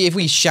like if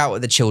we shout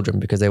at the children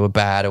because they were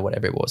bad or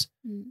whatever it was,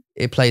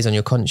 it plays on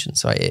your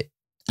conscience, right?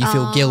 You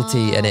feel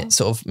guilty, and it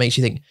sort of makes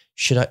you think,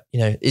 should I? You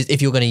know, if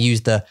you're going to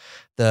use the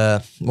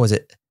what was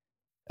it?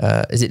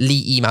 Is it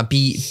li ma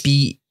bu?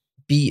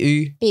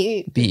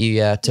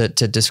 Yeah,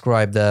 to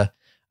describe the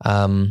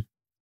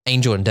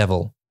angel and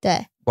devil.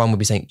 对 One would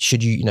be saying,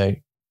 should you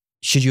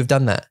have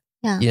done that?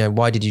 Yeah. You know,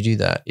 why did you do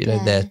that? You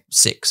know, they're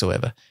 6 or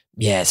whatever.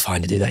 Yeah, it's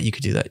fine to do that. You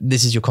could do that.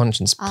 This is your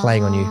conscience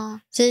playing on you.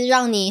 就是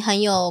让你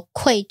很有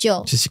愧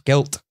疚。 Just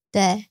guilt.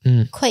 对，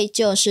愧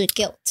疚是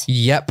guilt。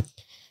 Yep.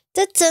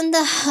 这真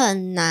的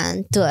很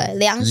难。对，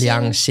良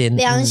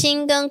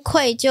心跟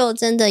愧疚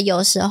真的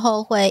有时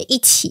候会一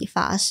起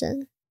发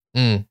生。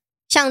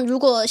如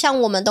果像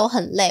我们都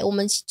很累，我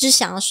们只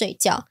想要睡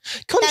觉，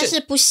但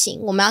是不行，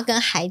我们要跟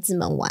孩子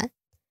们玩。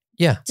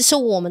Yeah. 这是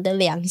我们的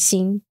良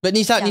心。 But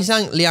你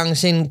想良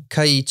心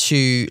可以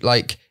去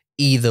like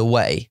either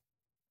way.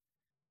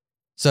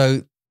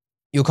 So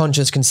your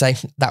conscience can say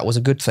that was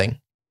a good thing,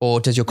 or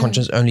does your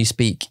conscience only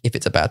speak if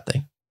it's a bad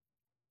thing?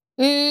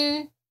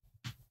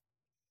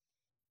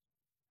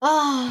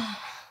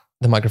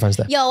 The microphone's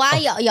there. 有啊，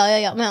有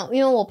没有？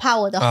因为我怕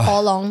我的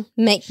喉咙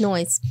make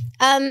noise。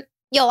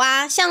有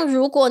啊，像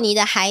如果你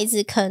的孩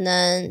子可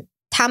能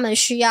他们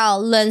需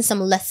要 learn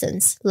some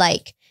lessons,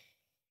 like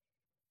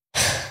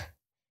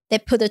they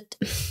put a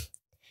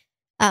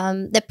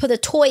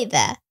toy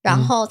there， 然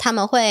后他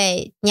们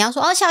会，你要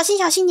说哦，小心，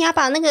你要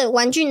把那个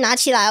玩具拿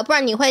起来哦，不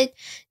然你会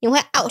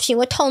ouch， 你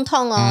会痛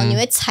哦，你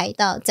会踩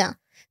到这样。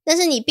但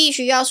是你必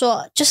须要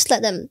说 just let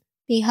them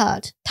be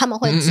heard， 他们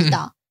会知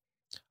道。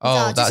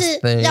就是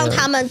让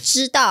他们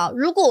知道，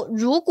如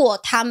果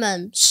他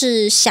们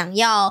是想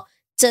要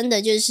真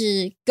的就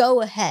是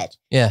go ahead，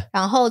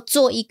 然后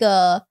做一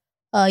个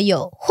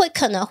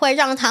可能会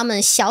让他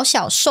们小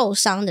受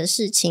伤的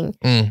事情，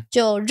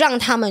就让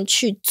他们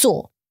去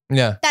做。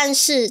但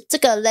是这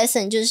个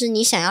lesson 就是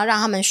你想要让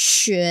他们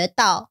学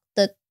到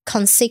的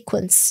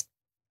consequence，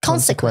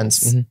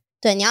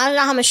 对，你要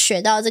让他们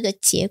学到这个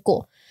结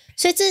果。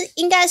所以这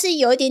应该是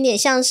有一点点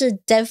像是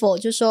devil，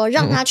 就说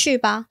让他去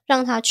吧，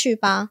让他去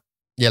吧。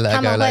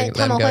他们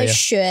会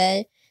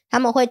学，他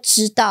们会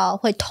知道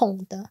会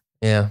痛的。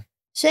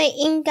所以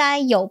应该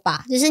有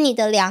吧，就是你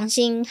的良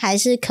心还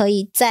是可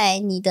以在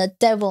你的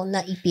devil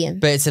那一边。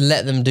But it's to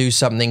let them do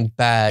something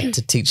bad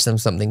to teach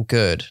them something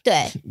good.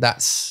 对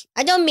That's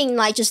I don't mean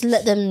like just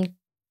let them,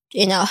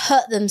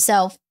 hurt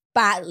themselves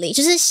badly.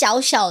 就是小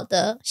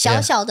的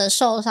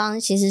受伤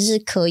其实是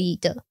可以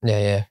的。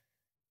Yeah.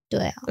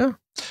 对啊。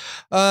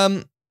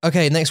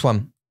Okay, next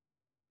one.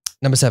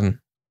 Number 7.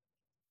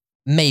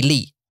 魅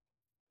力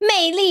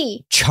魅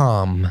力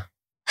charm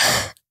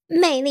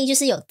魅力就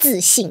是有自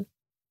信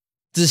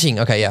自信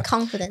okay yeah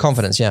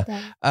confidence yeah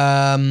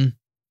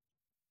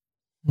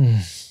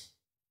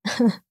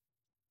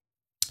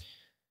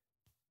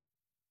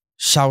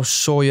销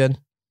售员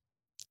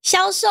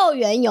销售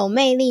员有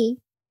魅力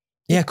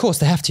yeah of course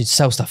they have to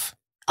sell stuff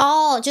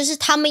就是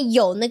他们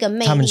有那个魅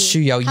力他们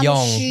需要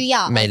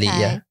魅力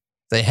yeah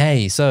say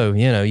hey so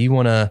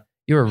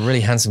you're a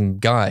really handsome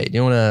guy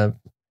you want to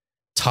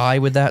tie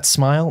with that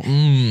smile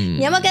你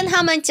要不要跟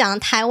他们讲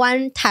台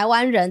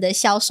湾人的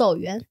销售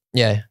员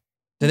yeah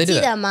did they do 记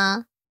得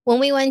吗 when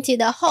we went to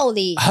the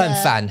Holy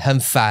很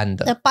烦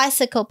的 the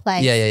bicycle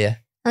place yeah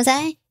然后说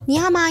你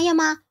要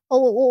吗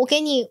我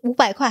给你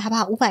500块好不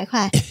好500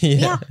块不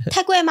要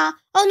太贵吗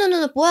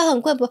no 不会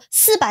很贵不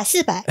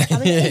400他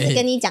们就一直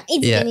跟你讲一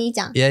直跟你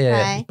讲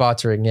yeah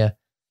bartering yeah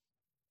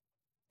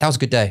that was a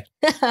good day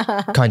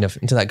kind of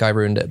until that guy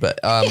ruined it but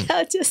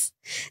就是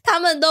他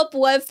们都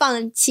不会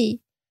放弃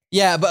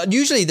yeah but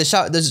usually the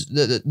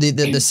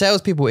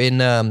salespeople in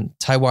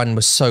Taiwan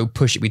were so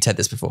pushy we said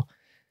this before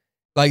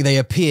like they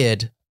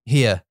appeared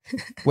here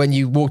when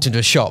you walked into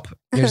a shop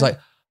it was like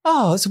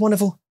oh it's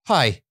wonderful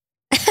hi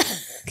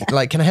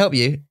like can I help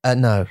you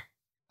no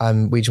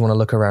we just want to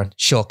look around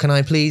sure can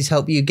I please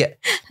help you get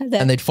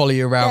and they'd follow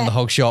you around the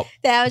whole shop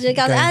对我就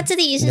告诉这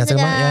里是这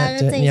个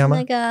这里是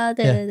那个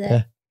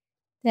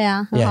对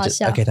啊很好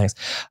笑 okay thanks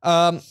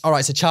all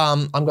right so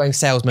charm I'm going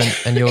salesman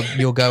and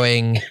you're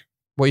going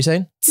what are you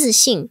saying 自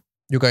信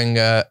you're going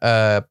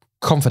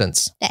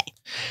confidence 对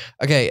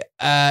okay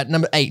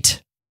number 8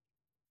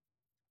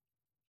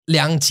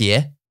谅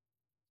解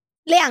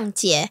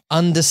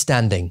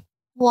understanding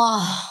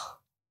哇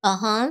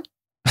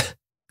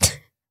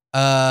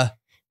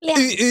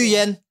语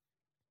言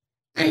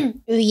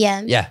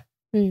yeah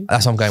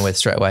that's what I'm going with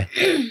straight away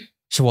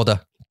是我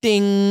的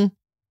ding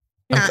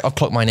I've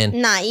clocked mine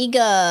in 哪一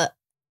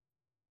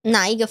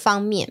个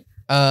方面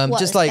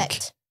just like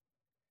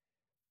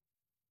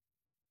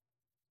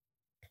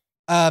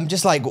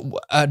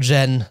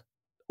人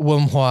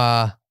文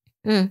化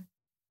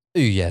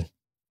语言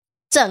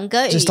整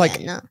个语 just like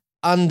言呢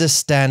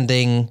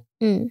understanding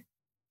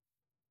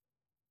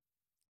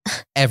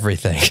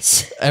everything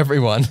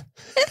everyone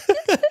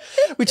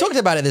we talked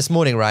about it this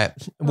morning right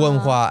文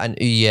化 and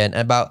语言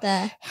about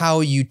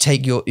how you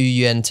take your 语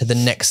言 to the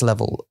next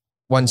level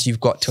once you've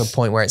got to a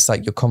point where it's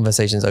like your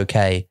conversation's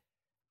okay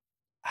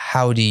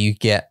how do you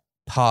get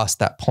past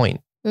that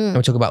point and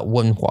we talk about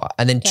文化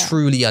and then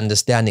truly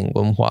understanding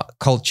文化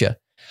culture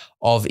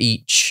of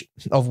each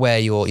of where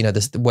you're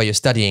where you're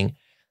studying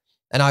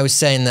and I was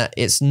saying that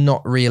it's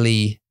not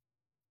really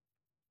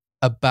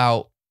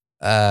about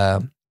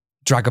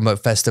Dragon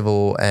Boat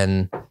Festival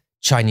and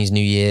Chinese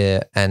New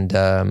Year and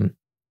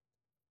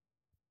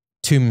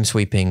Tomb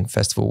Sweeping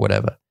Festival,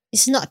 whatever.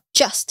 It's not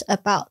just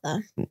about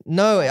that.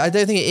 No, I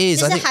don't think it is.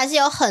 其实还是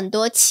有很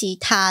多其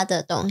他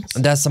的东西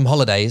There's some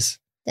holidays.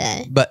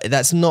 对 But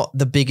that's not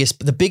the biggest.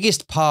 The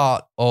biggest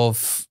part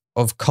of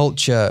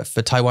culture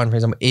for Taiwan, for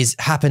example,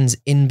 happens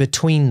in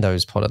between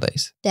those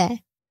holidays.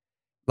 对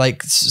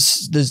Like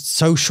the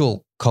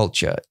social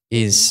culture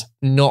is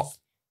not.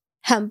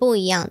 很不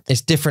一样的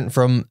It's different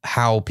from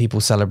how people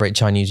celebrate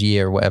Chinese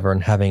Year or whatever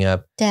and having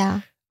a 对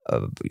啊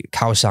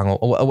kaoshang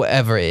or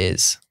whatever it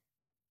is.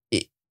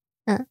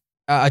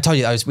 I told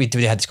you we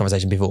had this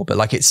conversation before, but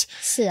like it's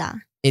是啊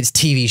it's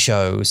TV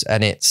shows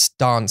and it's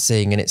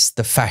dancing and it's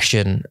the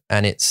fashion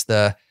and it's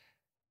the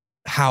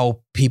how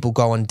people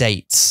go on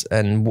dates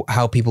and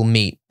how people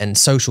meet and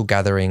social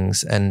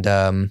gatherings and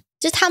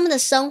就是他们的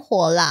生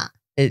活啦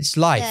it's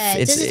life.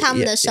 对 It's 这是他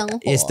们的生活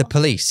it's the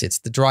police. It's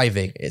the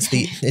driving. It's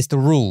the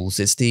rules.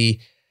 It's the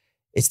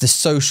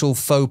social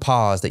faux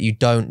pas that you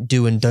don't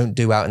do and don't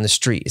do out in the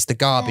street. It's the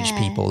garbage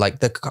people. Like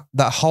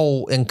that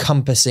whole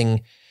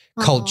encompassing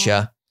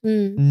culture.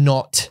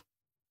 Not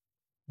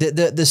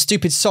the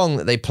stupid song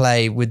that they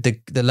play with the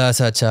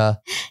Lerta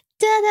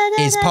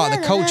is part of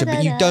the culture,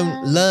 but you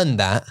don't learn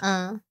that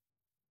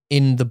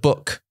in the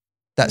book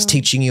that's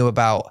teaching you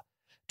about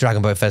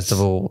Dragon Boat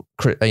Festival,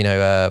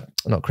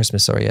 not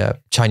Christmas, sorry,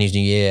 Chinese New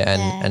Year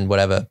and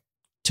whatever,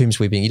 Tomb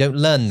Sweeping. You don't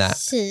learn that.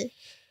 是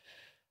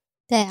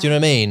对啊 Do you know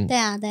what I mean? 对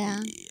啊对啊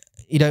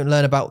You don't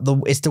learn about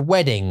it's the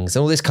weddings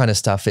and all this kind of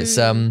stuff. It's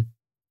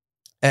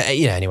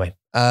anyway.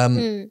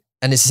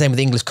 And it's the same with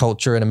English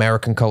culture and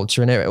American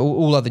culture and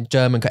all other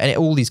German and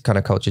all these kind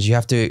of cultures. You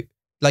have to,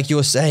 like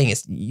you're saying,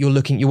 you're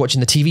watching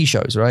the TV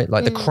shows, right?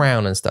 Like The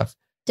Crown and stuff.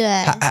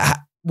 对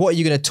What are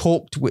you going to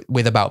talk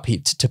with about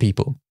to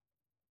people?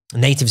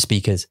 Native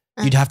speakers.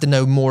 You'd have to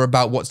know more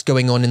about what's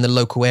going on in the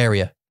local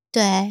area.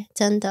 对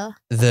真的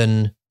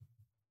Than,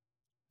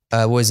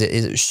 what is it?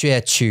 Is it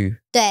学区?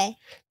 对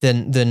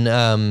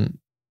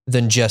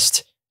Than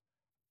just,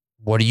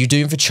 what are you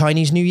doing for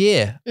Chinese New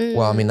Year?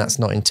 Well, I mean, that's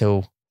not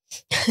until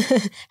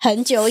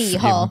很久以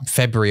后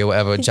February or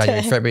whatever,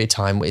 January, February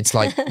time. It's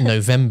like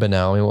November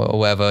now or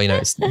whatever,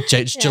 it's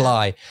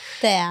July.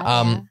 对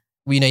啊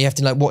you have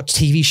to like watch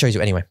TV shows.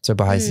 Anyway, so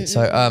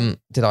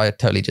did I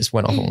totally just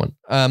went off on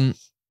one.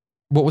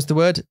 What was the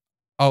word?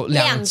 Oh,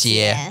 谅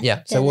解.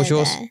 Yeah. So what's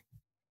yours?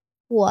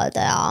 我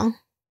的哦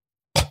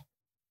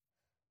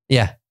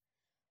Yeah.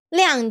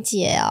 谅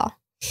解哦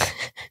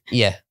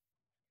Yeah.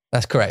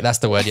 That's correct. That's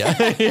the word. Yeah.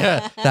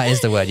 Yeah. That is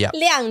the word. Yeah.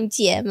 谅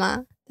解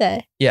吗？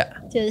对，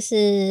 Yeah. 就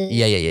是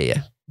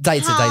Yeah. 再一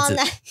次。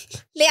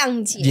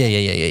谅解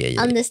Yeah.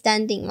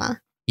 understanding 吗？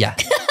 Yeah.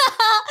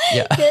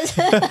 Yeah. 就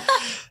是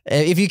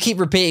If you keep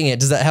repeating it,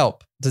 does that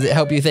help? Does it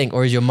help you think,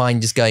 or is your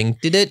mind just going?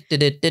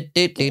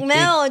 没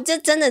有，就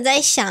真的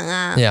在想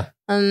啊。 Yeah.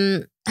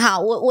 好，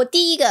我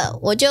第一个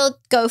我就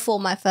go for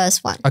my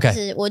first one。 Okay. 就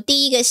是我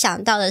第一个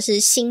想到的是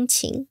心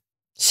情，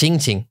心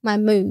情 my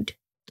mood。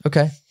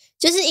 Okay.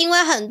 就是因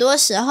为很多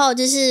时候，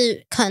就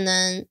是可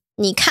能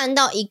你看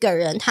到一个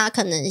人，他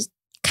可能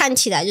看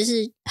起来就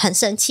是很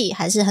生气，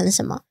还是很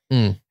什么，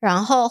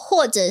然后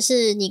或者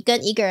是你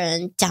跟一个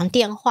人讲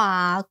电话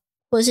啊，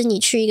或者是你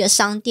去一个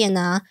商店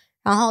啊，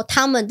然后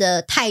他们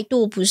的态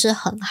度不是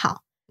很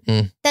好，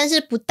但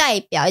是不代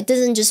表 it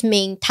doesn't just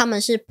mean 他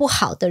们是不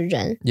好的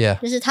人， Yeah.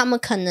 就是他们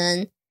可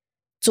能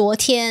昨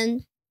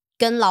天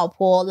跟老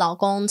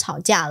公吵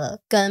架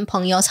了，跟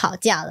朋友吵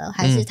架了，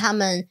还是他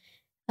们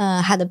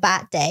had a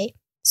bad day，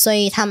 所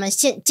以他们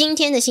今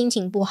天的心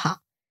情不好，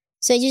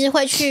所以就是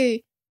会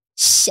去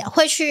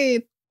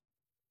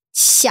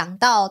想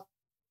到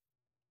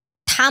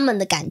他们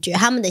的感觉，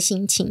他们的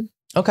心情。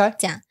 Okay.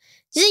 这样，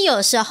其实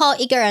有时候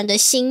一个人的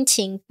心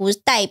情不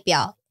代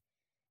表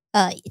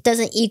it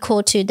doesn't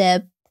equal to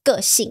their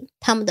个性，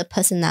他们的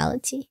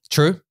personality。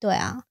 True. 对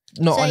啊，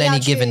 Not on any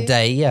given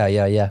day.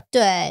 Yeah.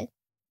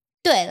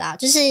 对啦，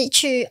就是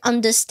去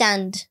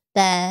understand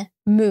their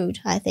mood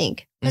I think。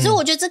 可是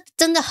我觉得这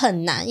真的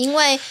很难，因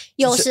为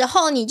有时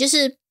候你就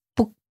是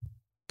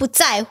不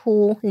在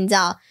乎，你知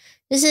道，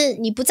就是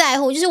你不在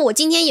乎，就是我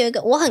今天有一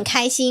个我很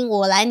开心，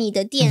我来你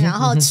的店然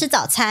后吃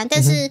早餐，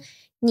但是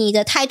你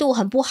的态度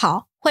很不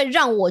好，会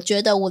让我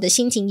觉得我的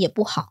心情也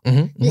不好，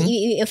就是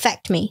you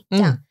affect me 这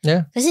样。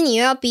 Yeah. 可是你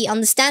又要 be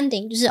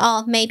understanding， 就是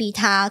maybe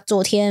他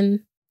昨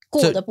天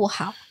过得不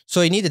好，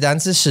所以你的单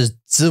词是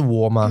自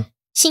我吗？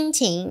心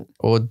情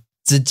or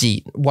自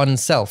己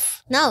oneself?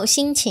 哪有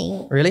心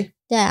情？ Really?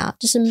 对啊，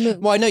就是 mood。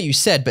 Well, I know you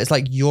said, but it's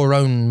like your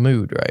own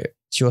mood, right?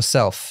 It's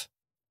yourself.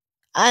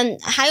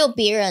 还有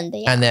别人的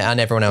呀 And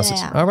everyone else's.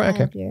 对啊 All right, 还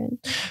有 okay. 别人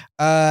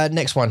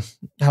Next one.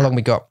 How long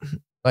we got?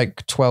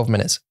 Like 12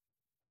 minutes.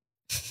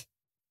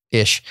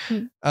 Ish.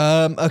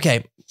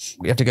 Okay.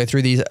 We have to go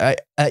through these.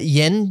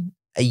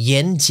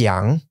 演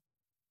讲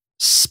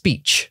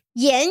speech.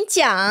 演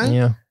讲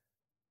Yeah.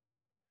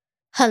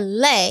 很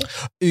累，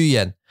语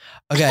言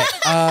Okay.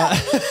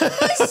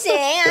 不行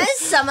啊，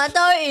什么都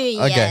语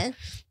言。 Okay.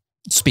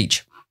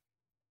 Speech.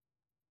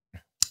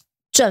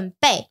 准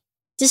备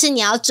就是你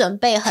要准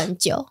备很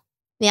久，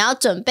你要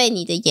准备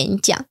你的演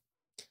讲。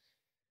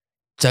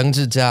政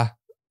治家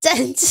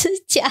政治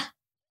家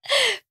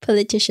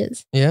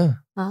politicians Yeah.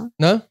 啊，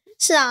 No?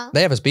 是啊，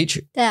 They have a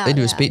speech. 对啊 They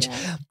do a 对啊 speech.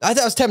 对啊 I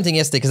thought it was tempting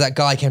yesterday because that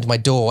guy came to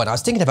my door and I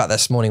was thinking about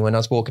this morning when I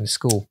was walking to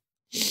school.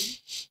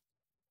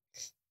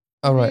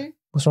 Oh, right.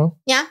 What's wrong?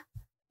 呀，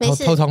没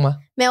事，头痛吗？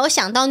没有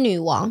想到女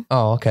王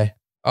Oh, okay.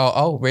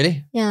 Oh,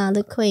 really? 呀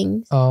 ，the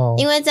queen， Oh.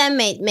 因为在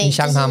每你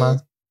像她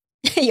吗？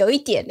有一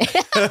点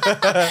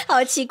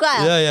好奇怪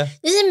啊！ Yeah.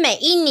 就是每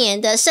一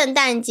年的圣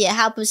诞节，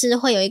它不是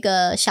会有一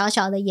个小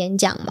小的演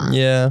讲吗？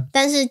 Yeah.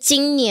 但是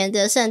今年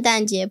的圣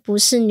诞节不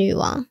是女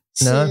王，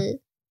 No.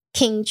 是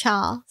King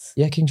Charles，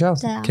 Yeah, King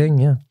Charles. 对啊。 King,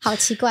 yeah. 好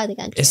奇怪的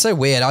感觉 It's。so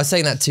weird. I was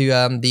saying that to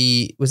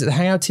was it the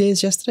Hangout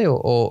Tears yesterday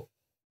or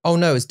oh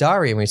no, it was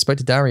Darian. We spoke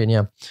to Darian,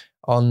 yeah,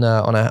 on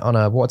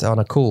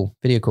a call,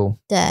 video call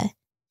对，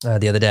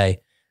 the other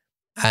day,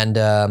 and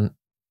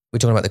we're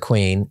talking about the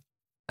Queen,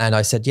 and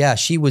I said, yeah,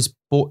 she was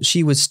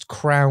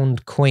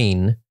crowned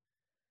Queen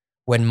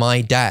when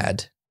my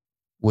dad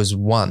was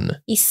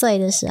 1. 1岁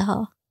的时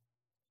候，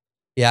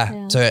 Yeah.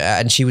 Yeah. So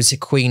and she was a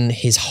queen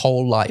his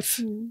whole life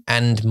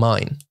and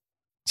mine.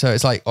 So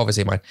it's like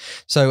obviously mine.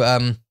 So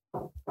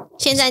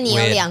现在你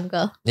有 Weird. 2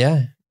个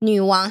yeah. 女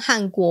王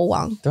和国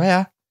王。 Oh,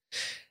 yeah.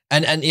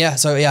 And yeah,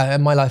 so yeah,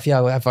 in my life,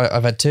 yeah, I've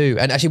had 2.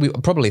 And actually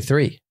probably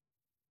 3.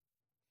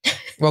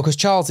 Well, because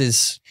Charles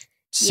is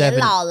也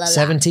老了啦。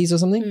 70s or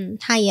something.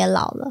 他也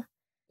老了，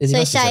 Is he 所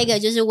以 not 下一 70s? 个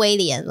就是威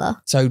廉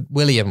了。 So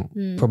William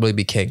嗯， probably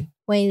be king.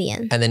 威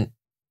廉 And then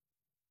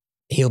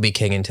he'll be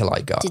king until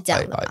I go. 就这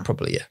样了吧。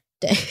 Probably, yeah.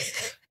 对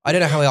I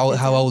don't know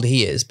how old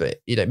he is,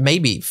 but you know,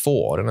 maybe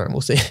 4. I don't know.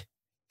 We'll see.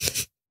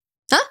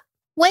 啊，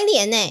威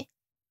廉呢？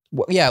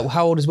 Yeah,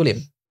 how old is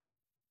William?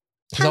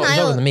 He's 他哪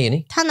older than 有 me,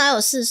 isn't he? 他哪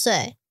有4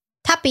岁？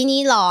他比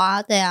你老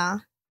啊，对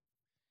啊。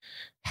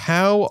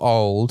 How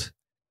old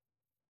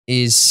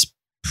is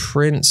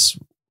Prince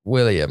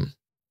William?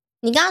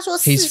 你刚刚说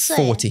4 He's 岁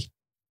 40.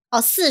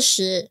 哦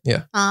，40。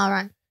Yeah. All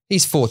right.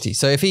 He's 40.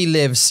 So if he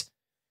lives,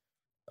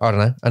 I don't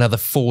know, another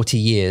 40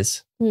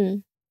 years,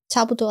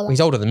 差不多了。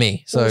 he's older than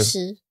me. So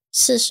 50、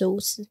40、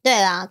50，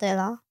对啦，对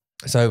啦，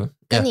 so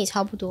跟 yeah, 你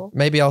差不多。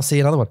 maybe I'll see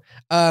another one.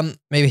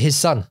 Maybe his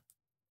son,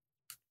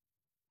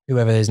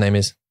 whoever his name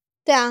is,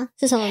 对啊，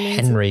是什么名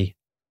字？ Henry.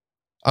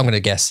 I'm going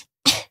to guess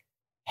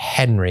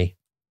Henry.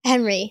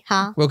 Henry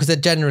好 Well, because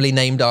they're generally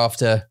named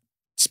after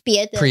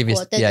别的 previous.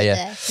 国对 Yeah, 对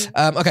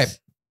yeah. 对 Okay.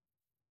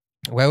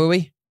 Where were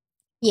we?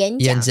 演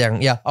讲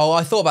Yanjiang. Yeah. Oh,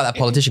 I thought about that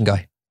politician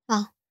guy.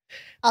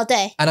 哦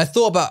对 And I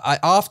thought about,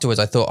 afterwards,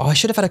 I thought, I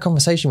should have had a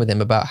conversation with him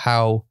about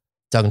how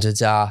政治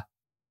家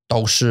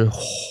都是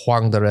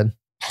黄的人.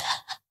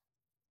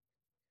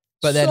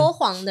 But then, 说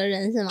谎的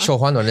人是吗？说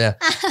谎的人,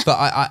 yeah. But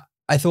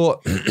I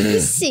thought, 不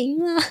行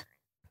啊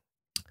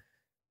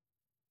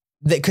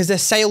because they're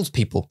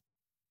salespeople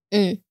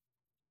嗯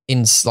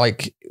in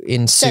suits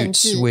政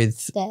治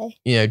with,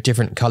 对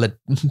different colored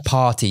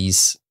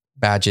parties,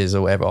 badges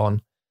or whatever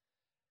on.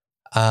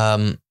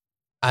 I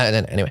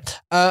don't know. Anyway.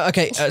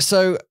 Okay.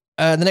 So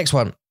the next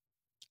one.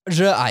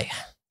 热爱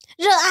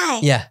热爱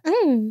Yeah.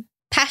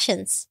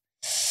 passions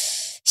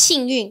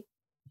幸运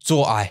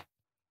做爱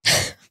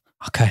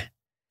Okay.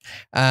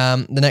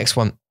 The next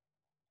one.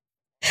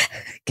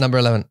 Number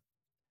 11.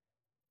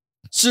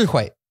 智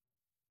慧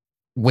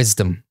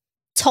Wisdom.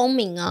 聪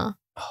明啊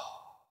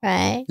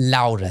right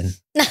老人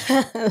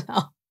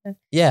老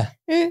Yeah.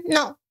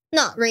 no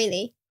not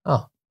really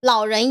哦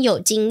老人有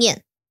经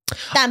验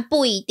但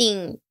不一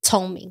定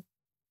聪明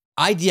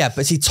Yeah,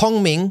 but see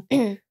聪明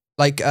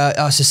like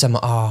是什么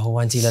我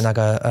忘记了那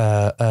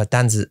个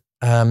单字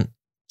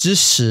知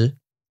识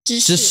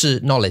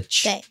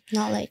knowledge 对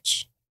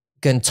knowledge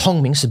跟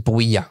聪明是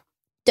不一样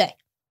对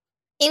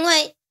因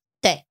为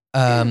对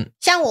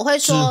像我会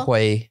智说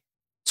慧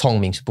聪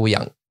明是不一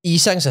样医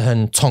生是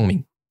很聪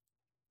明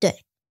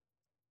对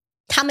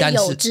他们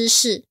有知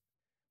识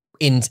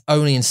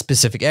only in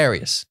specific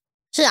areas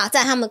是啊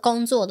在他们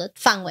工作的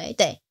范围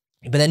对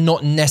but they're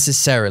not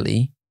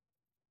necessarily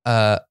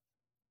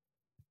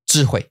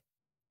智慧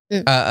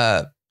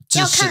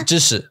知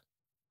识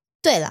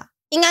对啦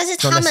应该是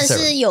他们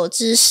是有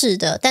知识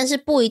的但是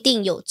不一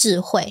定有智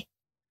慧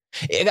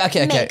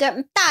Okay. 每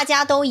个大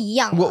家都一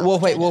样我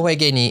会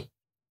给你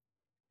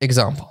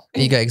example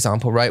一个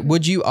example right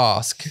would you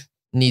ask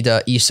你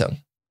的医生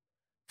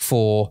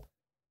for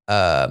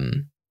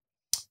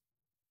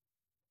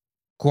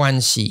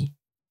关系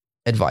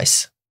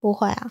advice 不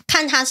会啊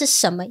看他是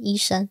什么医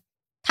生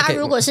他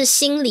如果是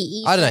心理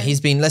医生 I don't know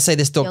he's been let's say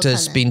this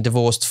doctor's been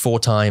divorced 4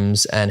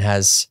 times and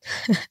has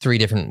 3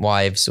 different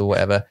wives or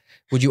whatever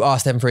would you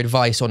ask them for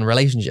advice on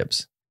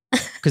relationships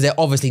because they're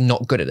obviously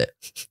not good at it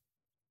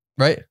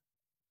right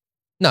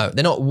no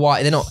they're not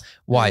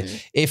why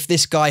if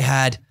this guy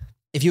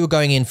if you were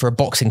going in for a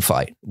boxing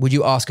fight would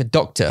you ask a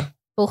doctor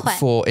不会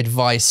for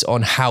advice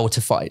on how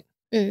to fight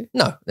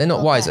no they're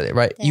not wise at it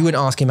right you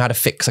wouldn't ask him how to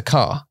fix a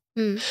car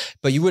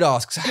but you would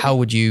ask how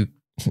would you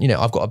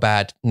I've got a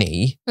bad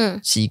knee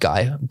膝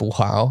盖不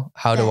好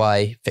how do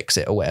I fix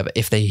it or whatever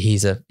if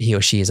he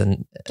or she is a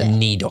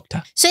knee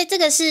doctor 所以这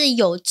个是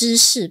有知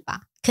识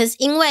吧 Because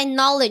因为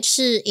knowledge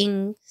是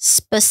in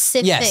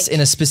specific yes in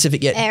a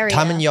specific area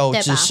他们有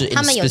知识 in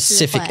他们有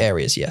智慧 specific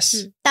areas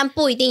yes 但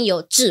不一定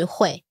有智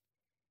慧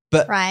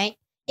but right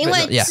因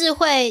为智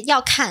慧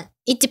要看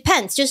it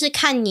depends 就是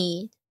看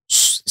你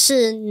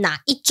是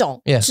哪一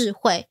种智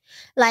慧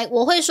like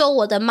我会说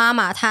我的妈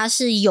妈她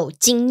是有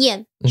经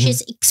验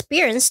she's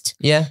experienced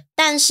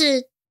但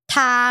是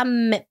她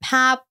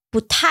不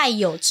太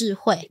有智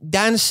慧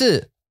但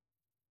是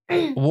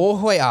我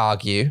会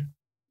argue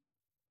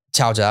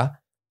吵架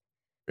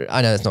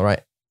I know that's not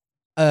right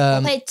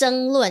我会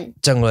争论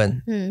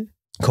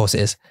of course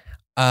it is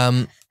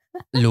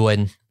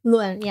论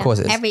yeah. Of course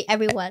it is.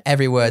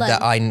 Every word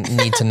that I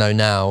need to know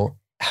now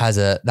has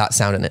that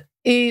sound in it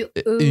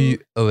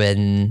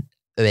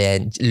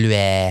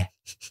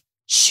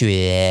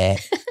学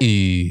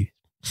语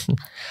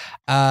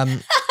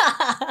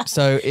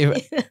so if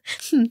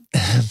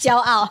骄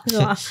傲是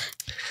吗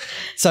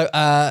so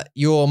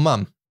your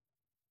mum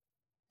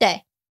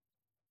对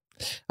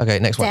okay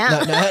next one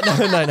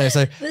no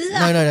so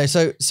no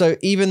so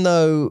even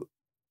though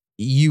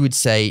you would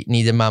say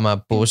你的妈妈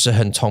不是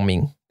很聪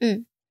明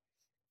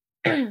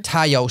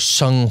她有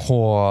生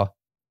活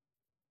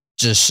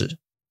知识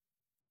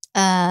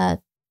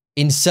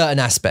in certain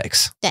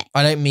aspects 对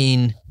I don't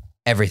mean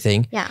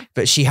everything yeah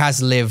but she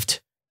has lived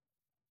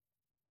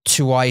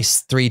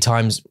twice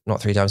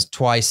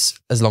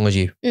as long as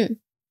you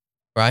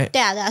right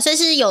对啊所以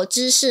是有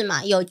知识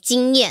嘛有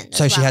经验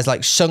so she has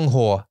like 生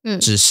活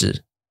知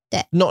识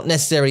对 not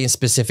necessarily in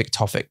specific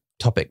topic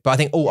but I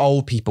think all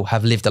old people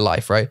have lived a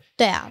life right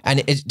对啊 and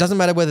it doesn't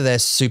matter whether they're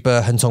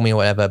super 很聪明 or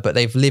whatever but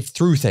they've lived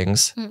through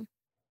things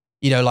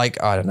like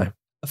I don't know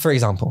for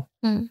example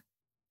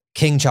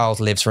King Charles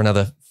lives for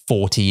another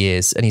 40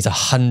 years and he's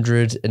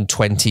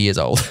 120 years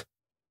old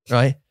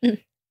right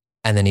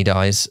and then he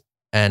dies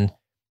and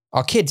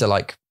our kids are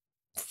like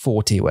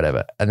 40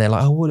 whatever and they're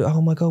like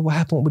oh my god what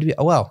happened what would it be?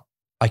 Oh well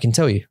I can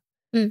tell you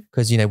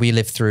because we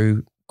lived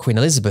through Queen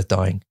Elizabeth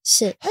dying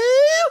是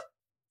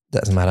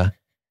doesn't matter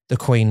the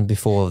queen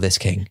before this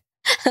king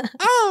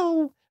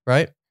oh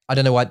right I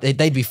don't know why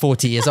they'd be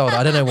 40 years old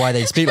I don't know why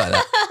they'd speak like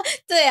that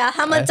对啊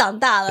他们长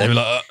大了 they'd be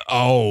like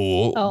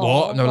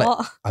what and they're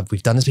like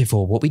we've done this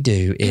before what we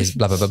do is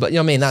blah blah blah but you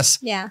know what I mean that's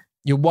yeah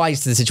You're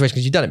wise to the situation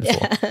because you've done it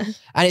before.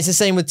 And it's the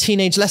same with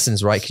teenage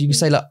lessons, right? Because you can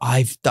say, look,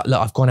 I've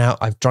gone out,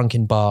 I've drunk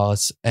in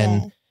bars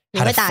and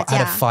had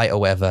a fight or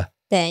whatever.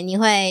 对，你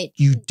会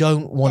You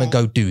don't want to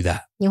go do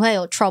that. 你会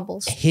有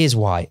troubles. Here's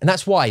why. And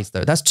that's wise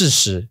though. That's 知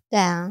识. 对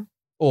啊。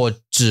 Or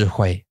智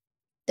慧.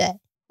 对，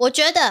我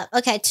觉得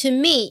OK to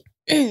me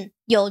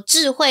有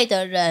智慧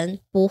的人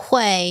不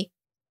会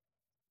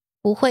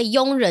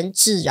庸人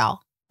自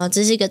扰啊，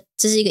这是一个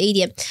一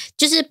点，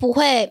就是不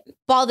会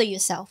bother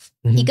yourself。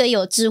一个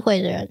有智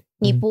慧的人，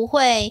你不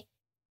会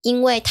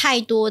因为太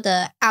多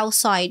的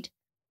outside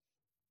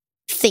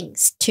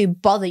things to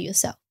bother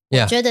yourself。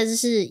我觉得这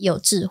是有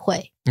智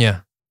慧。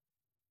Yeah.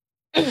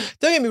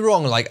 Don't get me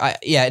wrong. Like, don't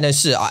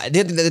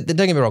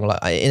get me wrong. Like,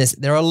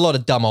 there are a lot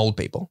of dumb old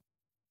people,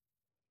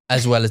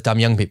 as well as dumb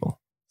young people.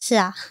 是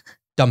啊。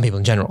Dumb people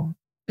in general.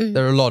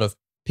 There are a lot of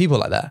people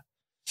like that.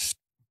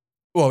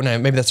 Well, no,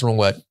 maybe that's the wrong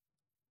word.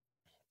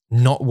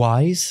 Not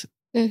wise.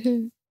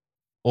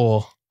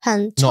 Or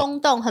很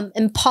冲动，很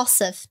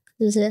impulsive.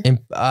 是不是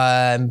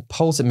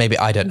impulsive, maybe,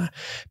 I don't know.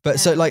 But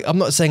so, like, I'm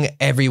not saying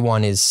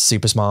everyone is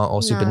super smart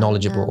or super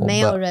knowledgeable. 没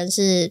有人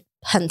是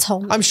很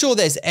聪明。I'm sure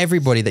there's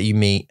everybody that you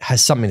meet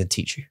has something to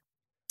teach you.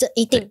 这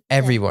一定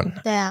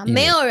everyone. 对啊，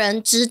没有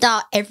人知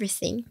道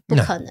everything， 不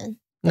可能。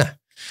No.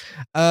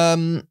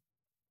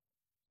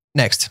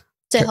 Next.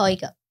 最后一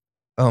个。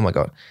Oh my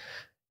god.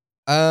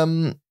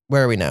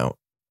 Where are we now?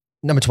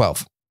 Number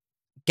 12.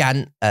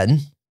 感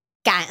恩.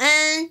 感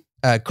恩。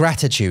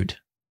Gratitude.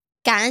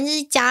 感恩就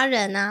是家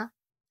人啊，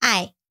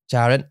爱。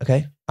家人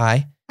okay.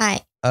 爱。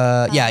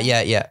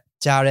Yeah.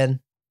 家人。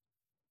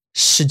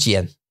时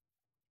间。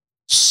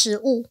食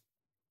物。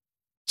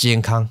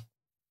健康。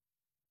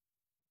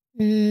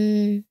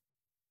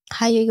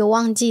还有一个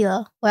忘记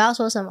了，我要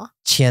说什么？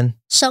钱。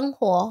生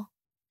活。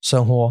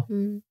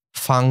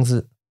房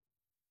子。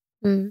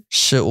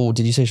食物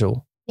Did you say 食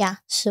物？ Yeah，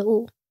 食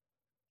物。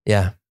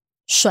Yeah。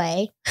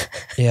水。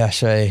Yeah，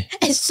 水。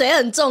水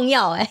很重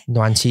要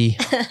暖气。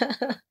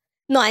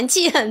暖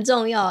气很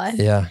重要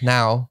Yeah,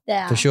 now. 对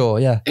啊 For sure,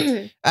 yeah.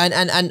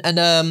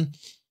 and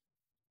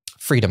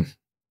freedom.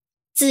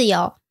 自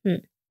由。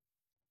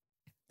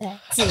对，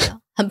自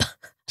由很棒。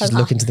Just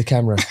look into the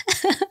camera.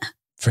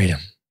 Freedom.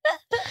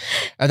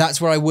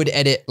 That's where I would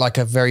edit like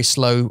a very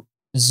slow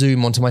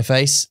zoom onto my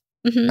face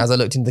as I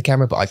looked into the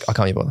camera, but I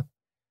can't be bothered.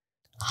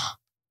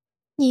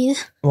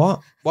 What?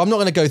 Well, I'm not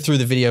going to go through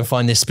the video and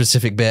find this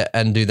specific bit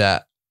and do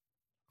that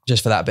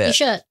just for that bit. You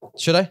should.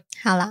 Should I?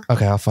 好啦。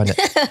 Okay, I'll find it.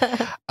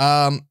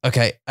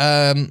 Okay.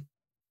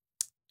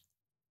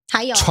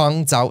 还有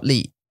创造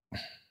力。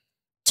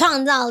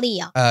创造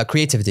力哦。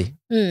Creativity.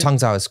 创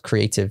造 is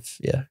creative.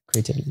 Yeah,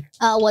 creativity.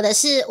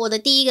 我的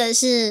第一个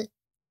是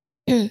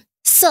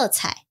色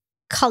彩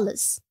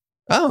colors。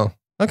 Oh,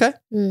 okay.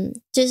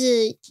 就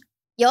是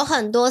有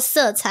很多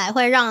色彩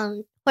会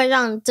让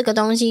这个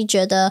东西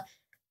觉得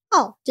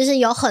就是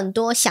有很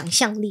多想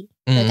象力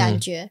的感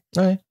觉。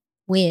Okay.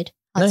 Weird，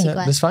 好奇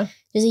怪。That's fine.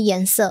 就是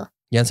颜色。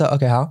颜色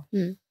OK 好。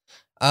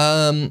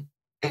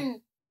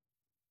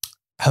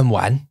很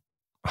玩，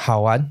好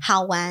玩。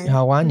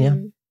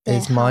Yeah.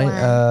 It's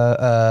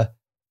mine.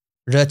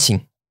 热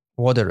情，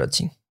我的热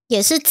情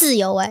也是自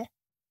由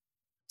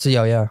自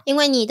由 Yeah. 因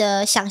为你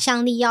的想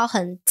象力要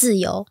很自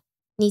由，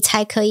你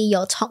才可以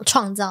有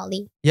创造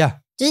力。Yeah.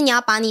 就是你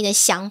要把你的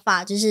想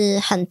法就是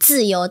很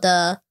自由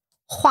的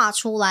画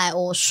出来，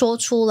我说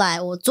出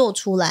来，我做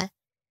出来，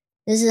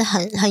就是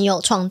很有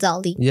创造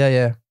力。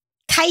Yeah.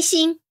 开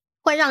心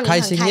会让你很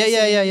开心。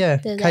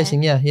Yeah. 对对开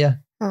心 Yeah.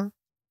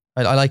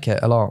 I like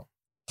it a lot.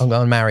 I'm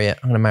going to marry it.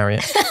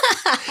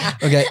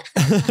 Okay.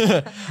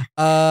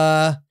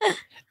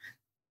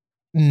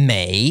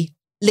 美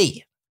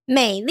丽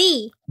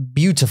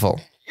Beautiful.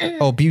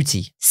 Or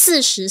beauty.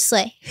 40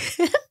岁。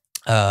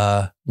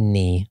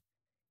你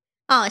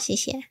谢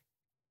谢。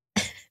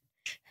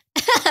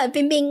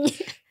冰冰。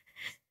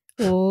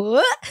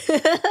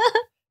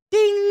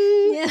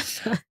Ding.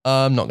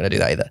 I'm not going to do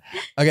that either.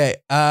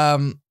 Okay.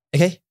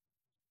 Okay.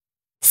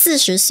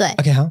 40岁。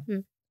 Okay, 好。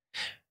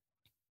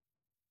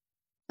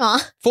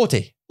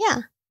40.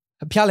 Yeah.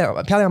 漂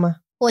亮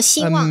吗？我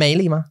希望美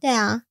丽吗？对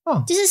啊。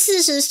就是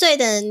40岁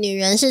的女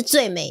人是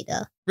最美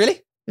的。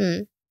Really?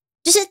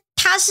 就是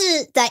她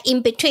是在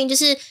in between， 就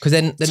是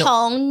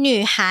从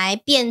女孩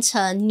变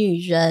成女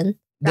人。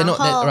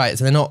Right,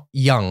 so they're not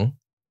young.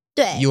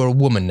 对 You're a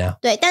woman now.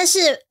 对，但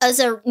是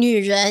as a 女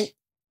人，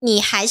你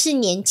还是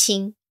年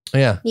轻。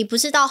Yeah. 你不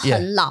是到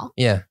很老。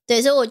Yeah.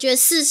 对，所以我觉得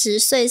40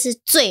岁是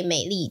最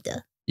美丽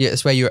的。Yeah,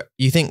 it's where you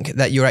think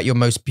that you're at your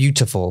most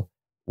beautiful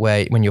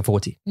when you're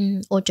 40.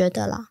 我觉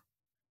得啦。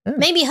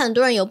Maybe 很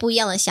多人有不一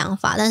样的想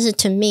法，但是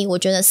to me 我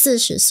觉得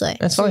40岁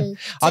That's fine.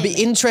 I'll be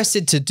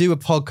interested to do a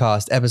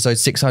podcast episode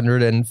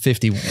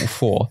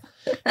 654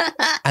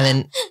 and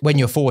then when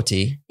you're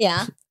 40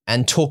 Yeah.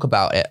 and talk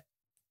about it.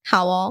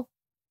 好哦。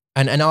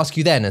And ask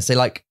you then and say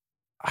like,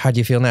 how do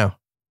you feel now?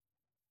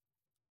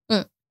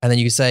 And then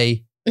you can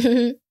say,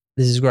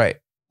 this is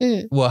great.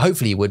 Well,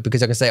 hopefully you would,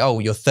 because I can say, oh,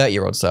 your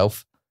 30-year-old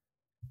self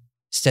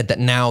said that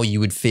now you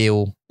would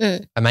feel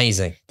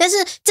amazing. 但是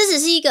这只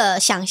是一个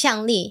想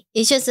象力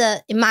 ，it's just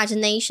a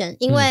imagination。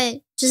因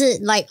为就是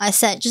like I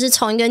said，就是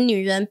从一个女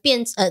人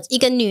一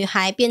个女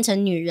孩变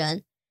成女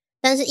人，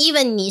但是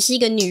even 你是一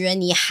个女人，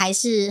你还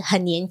是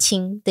很年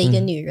轻的一个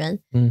女人，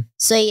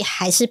所以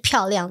还是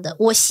漂亮的。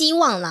我希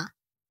望啦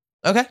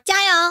 ，OK， 加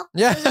油！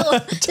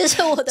 Yeah， 这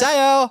是我的加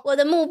油，我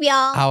的目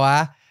标。好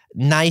啊，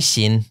耐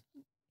心，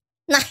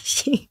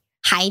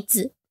孩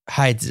子。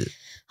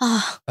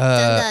真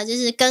的就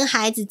是跟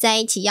孩子在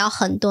一起要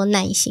很多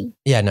耐心。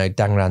Yeah, no,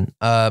 当然。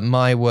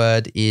My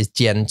word is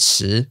坚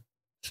持。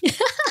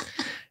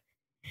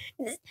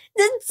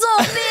左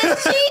边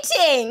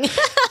cheating.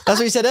 That's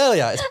what you said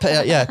earlier. It's,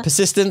 yeah,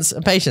 persistence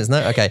and patience.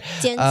 No, okay.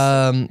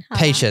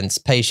 Patience.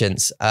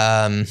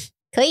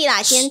 可以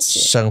啦，坚持。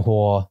生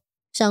活。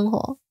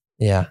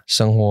Yeah,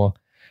 生活。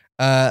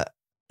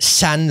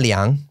善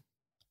良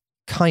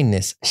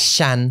kindness.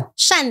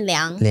 善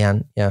良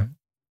yeah.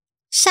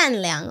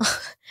 善良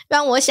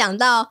让我想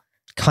到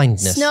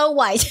kindness. Snow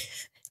White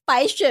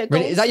白雪公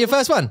主。Really? Is that your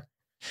first one?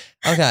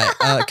 Okay.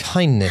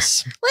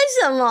 Kindness. 为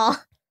什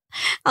么？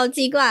好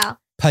奇怪哦。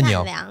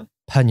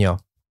朋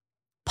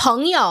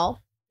友。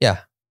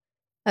Yeah.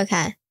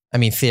 Okay. I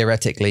mean,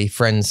 theoretically,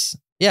 friends.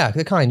 Yeah,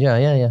 they're kind.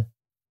 Yeah.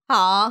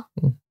 好。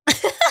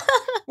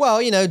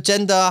Well, you know,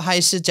 gender 还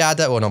是假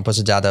的，不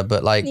是假的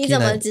but like 你怎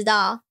么知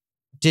道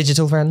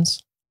digital friends,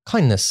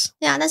 kindness.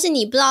 对啊，但是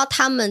你不知道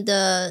他们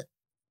的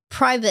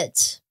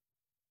private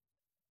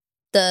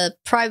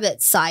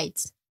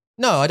side.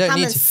 No, I don't 他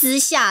need 们 to. 私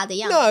下的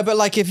样子。 No, but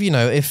like if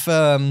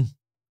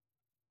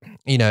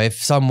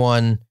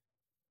someone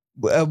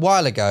a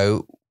while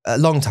ago, a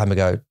long time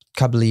ago, a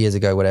couple of years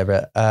ago,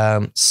 whatever,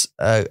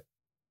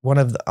 one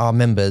of our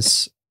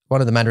members,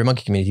 one of the Mandarin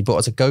Monkey community bought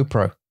us a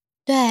GoPro.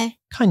 对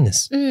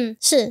Kindness.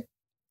 是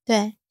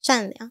对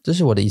善良。这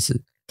是我的意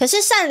思。可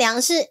是善良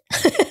是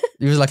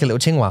It was like a little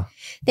青蛙。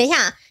等一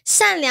下，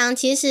善良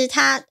其实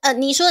它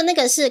你说的那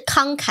个是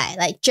慷慨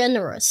like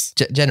generous.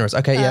 Generous.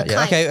 Okay, yeah.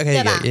 Okay,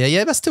 对吧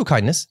yeah. That's still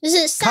kindness. 就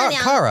是善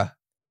良 Kara.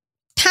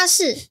 他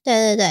是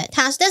对，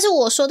他是，但是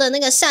我说的那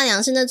个善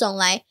良是那种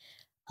来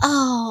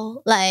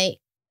like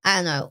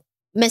I don't know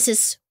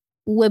Mrs.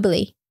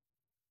 Wibbly.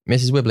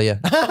 Mrs. Wibbly, yeah.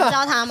 我不知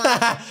道他吗？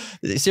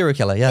 Serial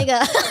killer, yeah. 那个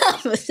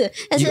不是，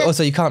但是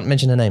Also, you can't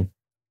mention her name.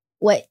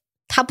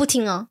 他不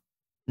听哦。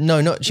No,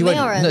 she won't.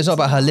 No, it's not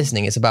about her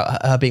listening. It's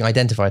about her being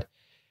identified.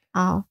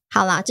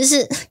 好啦，就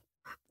是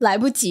来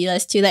不及了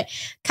too late.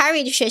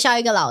 Carrie 学校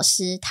一个老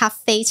师，他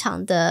非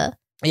常的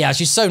Yeah,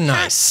 she's so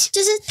nice.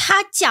 就是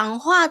他讲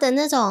话的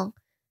那种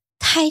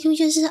态度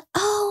就是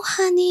Oh,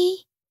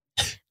 honey,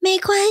 没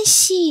关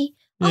系。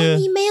Yeah.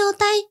 你没有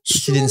带书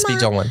She 吗？ didn't speak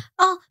Zhongwen.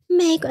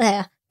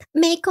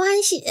 没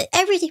关系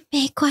 ，everything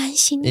没关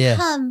系，你 Yeah.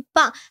 很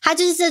棒。他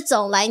就是这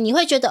种来，你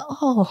会觉得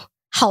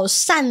好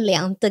善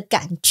良的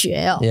感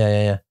觉哦。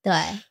Yeah.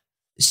 对。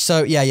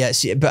So yeah.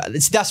 But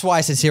that's why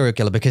I said serial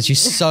killer because she's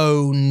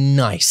so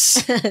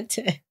nice.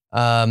 对。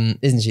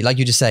Isn't she? Like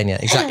you just saying, yeah,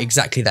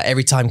 exactly that.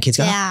 Every time kids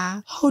go,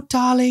 Yeah. Oh,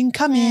 darling,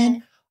 come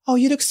in. Oh,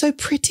 you look so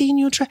pretty in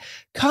your dress.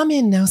 Come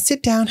in now,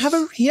 sit down, have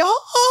a read.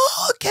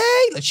 Oh,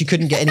 okay. Like she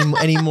couldn't get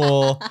any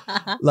more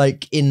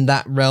like in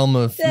that realm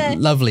of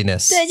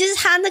loveliness. 对，就是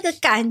他那个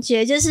感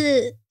觉就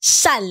是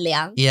善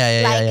良。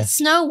Yeah. Like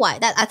Snow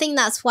White. I think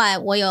that's why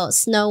我有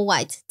Snow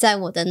White 在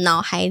我的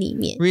脑海里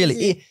面。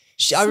Really?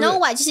 Snow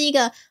White 就是一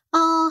个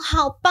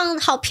好棒、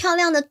好漂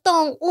亮的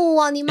动物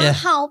哦，你们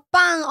好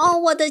棒哦，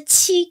我的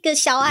7个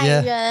小矮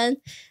人。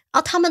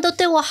他们都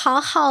对我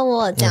好好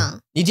哦，这样。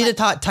你记得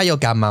他有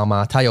感冒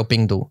吗？他有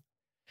病毒。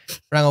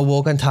然后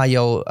我跟他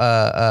有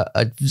a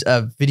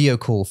video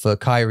call for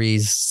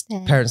Kyrie's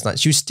parents' night.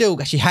 She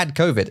had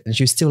COVID and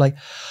she was still like,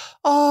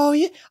 oh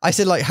yeah. I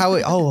said like, how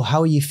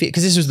are you feeling?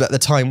 Because this was at the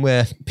time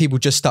where people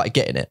just started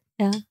getting it.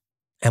 Yeah.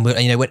 And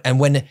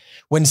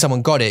when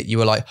someone got it, you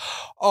were like,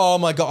 oh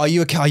my God, are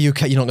you okay? You're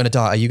not going to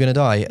die. Are you going to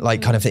die?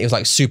 Like kind of thing. It was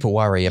like super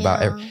worry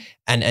about it.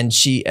 And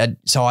she,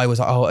 so I was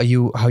like, how are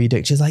you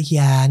doing? She was like,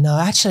 yeah, no,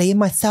 actually in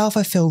myself,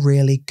 I feel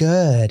really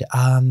good.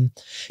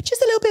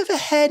 Just a little bit of a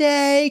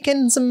headache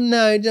and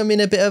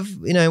a bit of,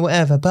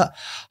 whatever, but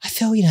I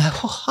feel,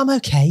 I'm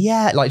okay.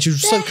 Yeah. Like she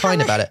was so kind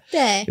about it.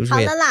 对， It was 好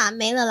weird. 了啦，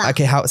没了啦。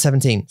 Okay. How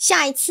 17?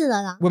 下一次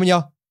了啦。Women,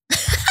 yo.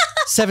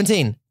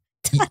 17.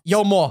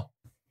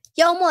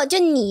 幽默就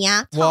你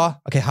呀。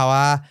我 OK 好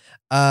啊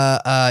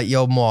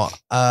幽默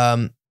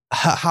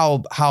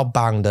好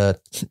棒的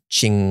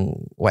行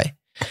为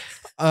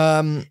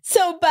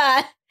So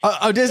bad.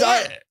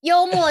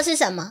 幽默是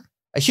什么？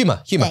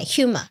 Humor. 对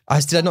humor.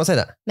 Did I not say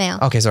that? 没有。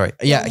 Okay, sorry.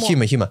 Yeah, 幽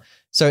默 humor.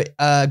 So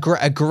a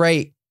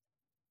great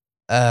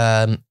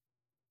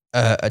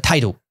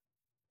态度。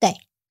对，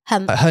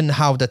很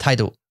好的态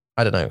度。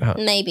I don't know.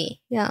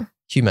 Maybe, yeah.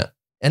 Humor.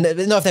 And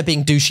not if they're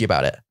being douchey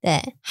about it.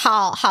 对，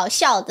好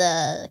笑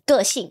的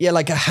个性。 Yeah,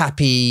 like a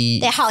happy,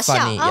 对，好笑。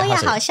 funny.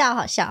 好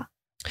笑。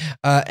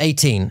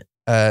 18.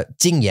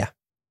 敬业。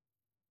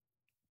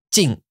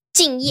敬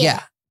业。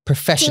 Yeah.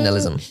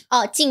 Professionalism.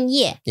 敬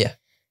业。Yeah.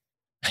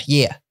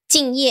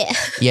敬业。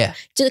 Yeah.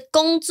 就是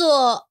工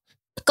作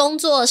工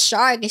作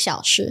12个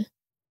小时。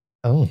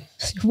Oh.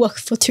 Work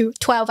for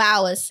 12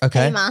 hours. Okay.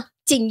 可以吗？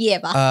敬业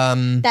吧。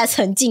That's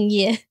很敬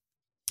业。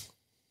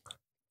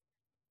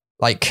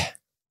Like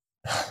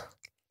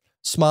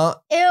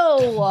smart.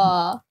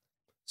 Ew.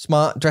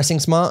 Smart, dressing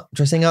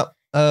up.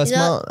 你说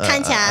Smart.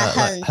 看起来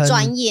很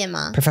专业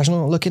吗？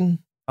 Professional looking.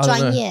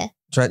 专业。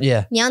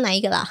Yeah. 你要哪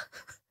一个啦？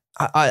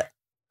 I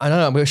don't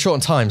know. We're short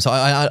on time, so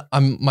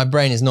I'm my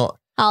brain is not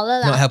好了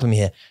啦。 not helping me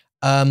here.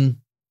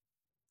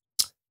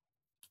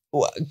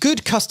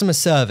 Good customer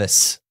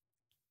service.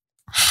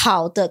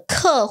 好的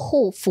客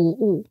户服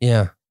务。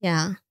Yeah.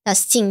 Yeah,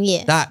 that's 敬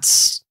业。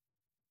That's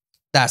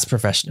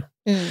professional.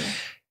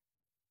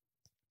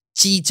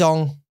 集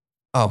中.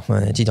 Oh,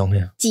 集中,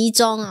 yeah. 集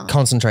中啊。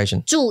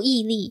Concentration. 注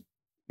意力。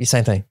 The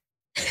same thing.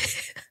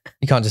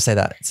 You can't just say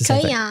that. It's the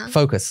same 可以 thing. 啊。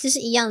 Focus. 就是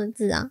一样的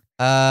字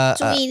啊。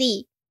注意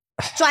力。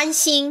专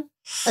心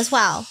as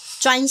well.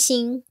 专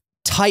心。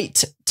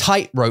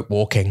Tightrope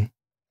walking.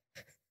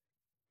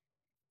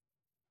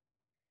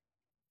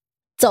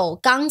 走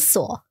钢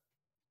索。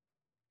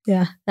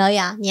Yeah. 然后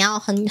呀，你要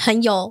很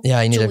有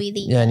you 注意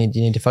力。you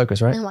need to focus,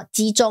 right? 那什么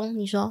集中？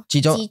你说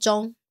集中。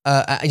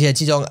Yeah,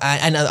 集中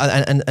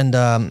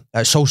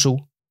and 收束。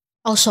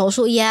哦，手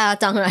术 yeah，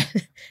 当然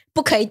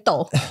不可以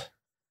抖。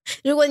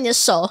如果你的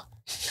手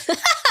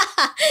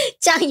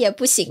这样也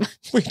不行。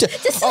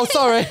Oh,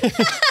 sorry.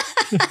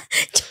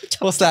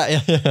 What's that?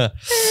 Yeah.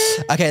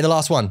 Okay, the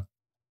last one.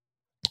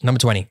 Number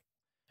 20.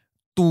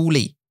 独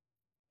立。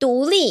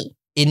独立。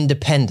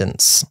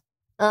Independence.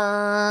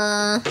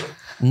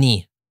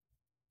 你。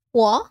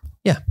我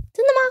Yeah.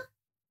 真的吗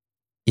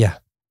Yeah.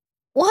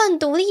 我很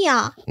独立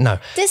啊。No.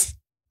 This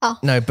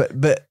No,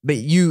 but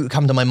you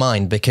come to my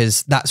mind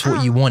because that's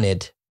what you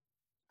wanted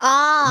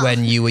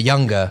when you were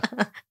younger.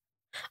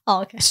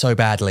 Okay. So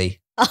badly.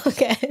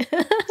 Okay.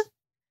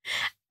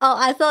 Oh,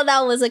 I thought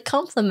that was a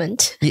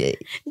compliment. Yeah.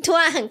 你突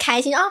然很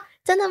开心哦，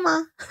真的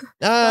吗？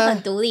我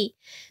很独立。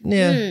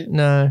Yeah.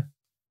 No.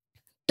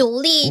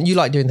 独立。You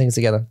like doing things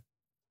together.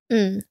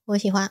 我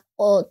喜欢。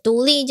我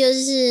独立就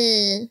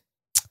是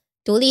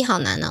独立好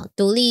难哦。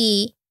独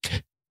立。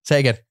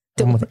Say it again.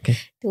 Okay.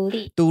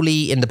 独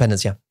立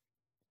independence, yeah.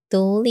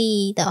 独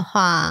立的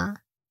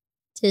话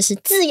就是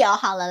自由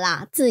好了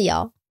啦，自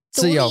由。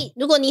自由。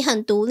如果你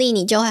很独立，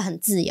你就会很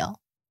自由。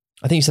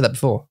I think you said that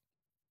before.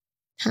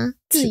 哈，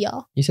自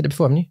由。You said it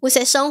before, haven't you? We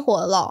say 生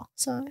活咯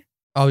Sorry.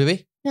 Oh, did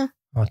we? Yeah.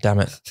 Oh, damn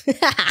it.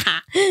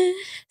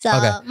 So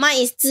Okay.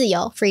 mine is 自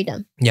由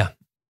freedom. Yeah.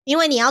 因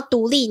为你要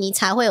独立，你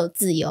才会有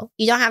自由。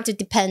You don't have to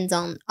depend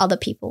on other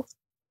people.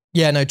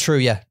 Yeah, no, true,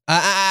 yeah.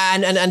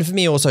 And for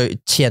me also,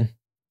 钱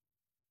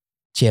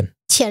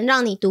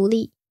让你独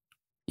立。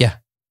Yeah.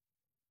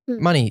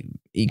 Money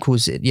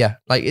equals it, yeah.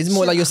 Like it's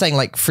more like you're saying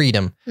like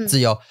freedom, 自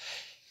由,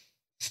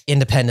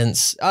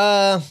 independence.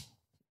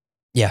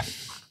 Yeah.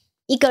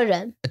 一个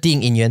人。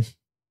电影院。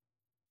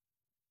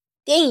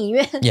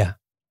Yeah.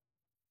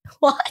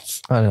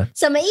 What? I don't know.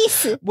 什么意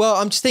思？ Well,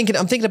 I'm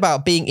thinking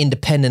about being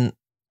independent,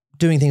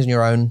 doing things on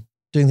your own,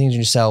 doing things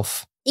on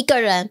yourself. 一个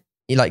人。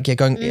You like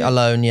going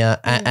alone, yeah,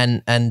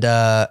 and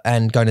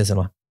going to the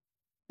cinema.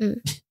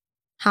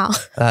 好。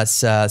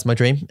That's my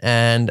dream,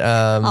 and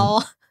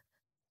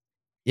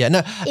yeah,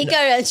 no. 一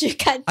个人去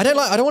看。I don't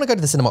want to go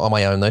to the cinema on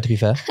my own though. To be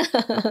fair,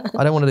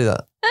 I don't want to do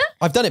that.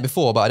 I've done it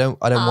before, but I don't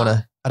want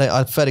to.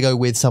 I prefer to go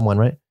with someone,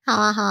 right? 好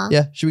啊，好啊。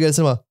Yeah, should we go to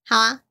the cinema? 好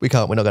啊。We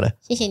can't. We're not gonna.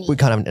 谢谢你。 We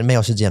can't. 没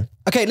有时间.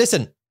 Okay,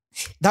 listen.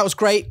 That was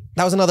great.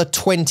 That was another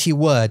 20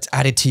 words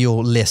added to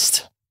your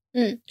list.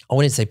 I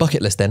wanted to say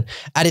bucket list then.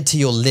 Added to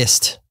your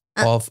list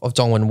of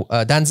中文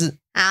单字.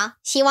 好，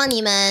希望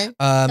你们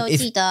都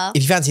记得。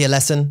If you fancy a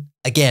lesson,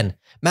 again,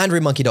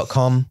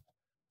 mandarinmonkey.com.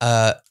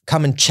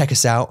 Come and check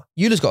us out.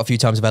 Eula's got a few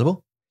times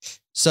available.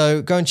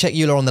 So go and check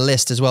Eula on the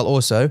list as well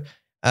also.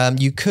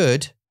 You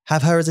could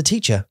have her as a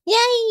teacher.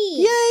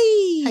 Yay!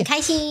 Yay! 很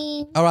开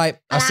心。 All right.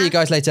 I'll see you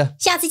guys later.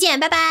 下次见，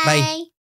拜拜。Bye.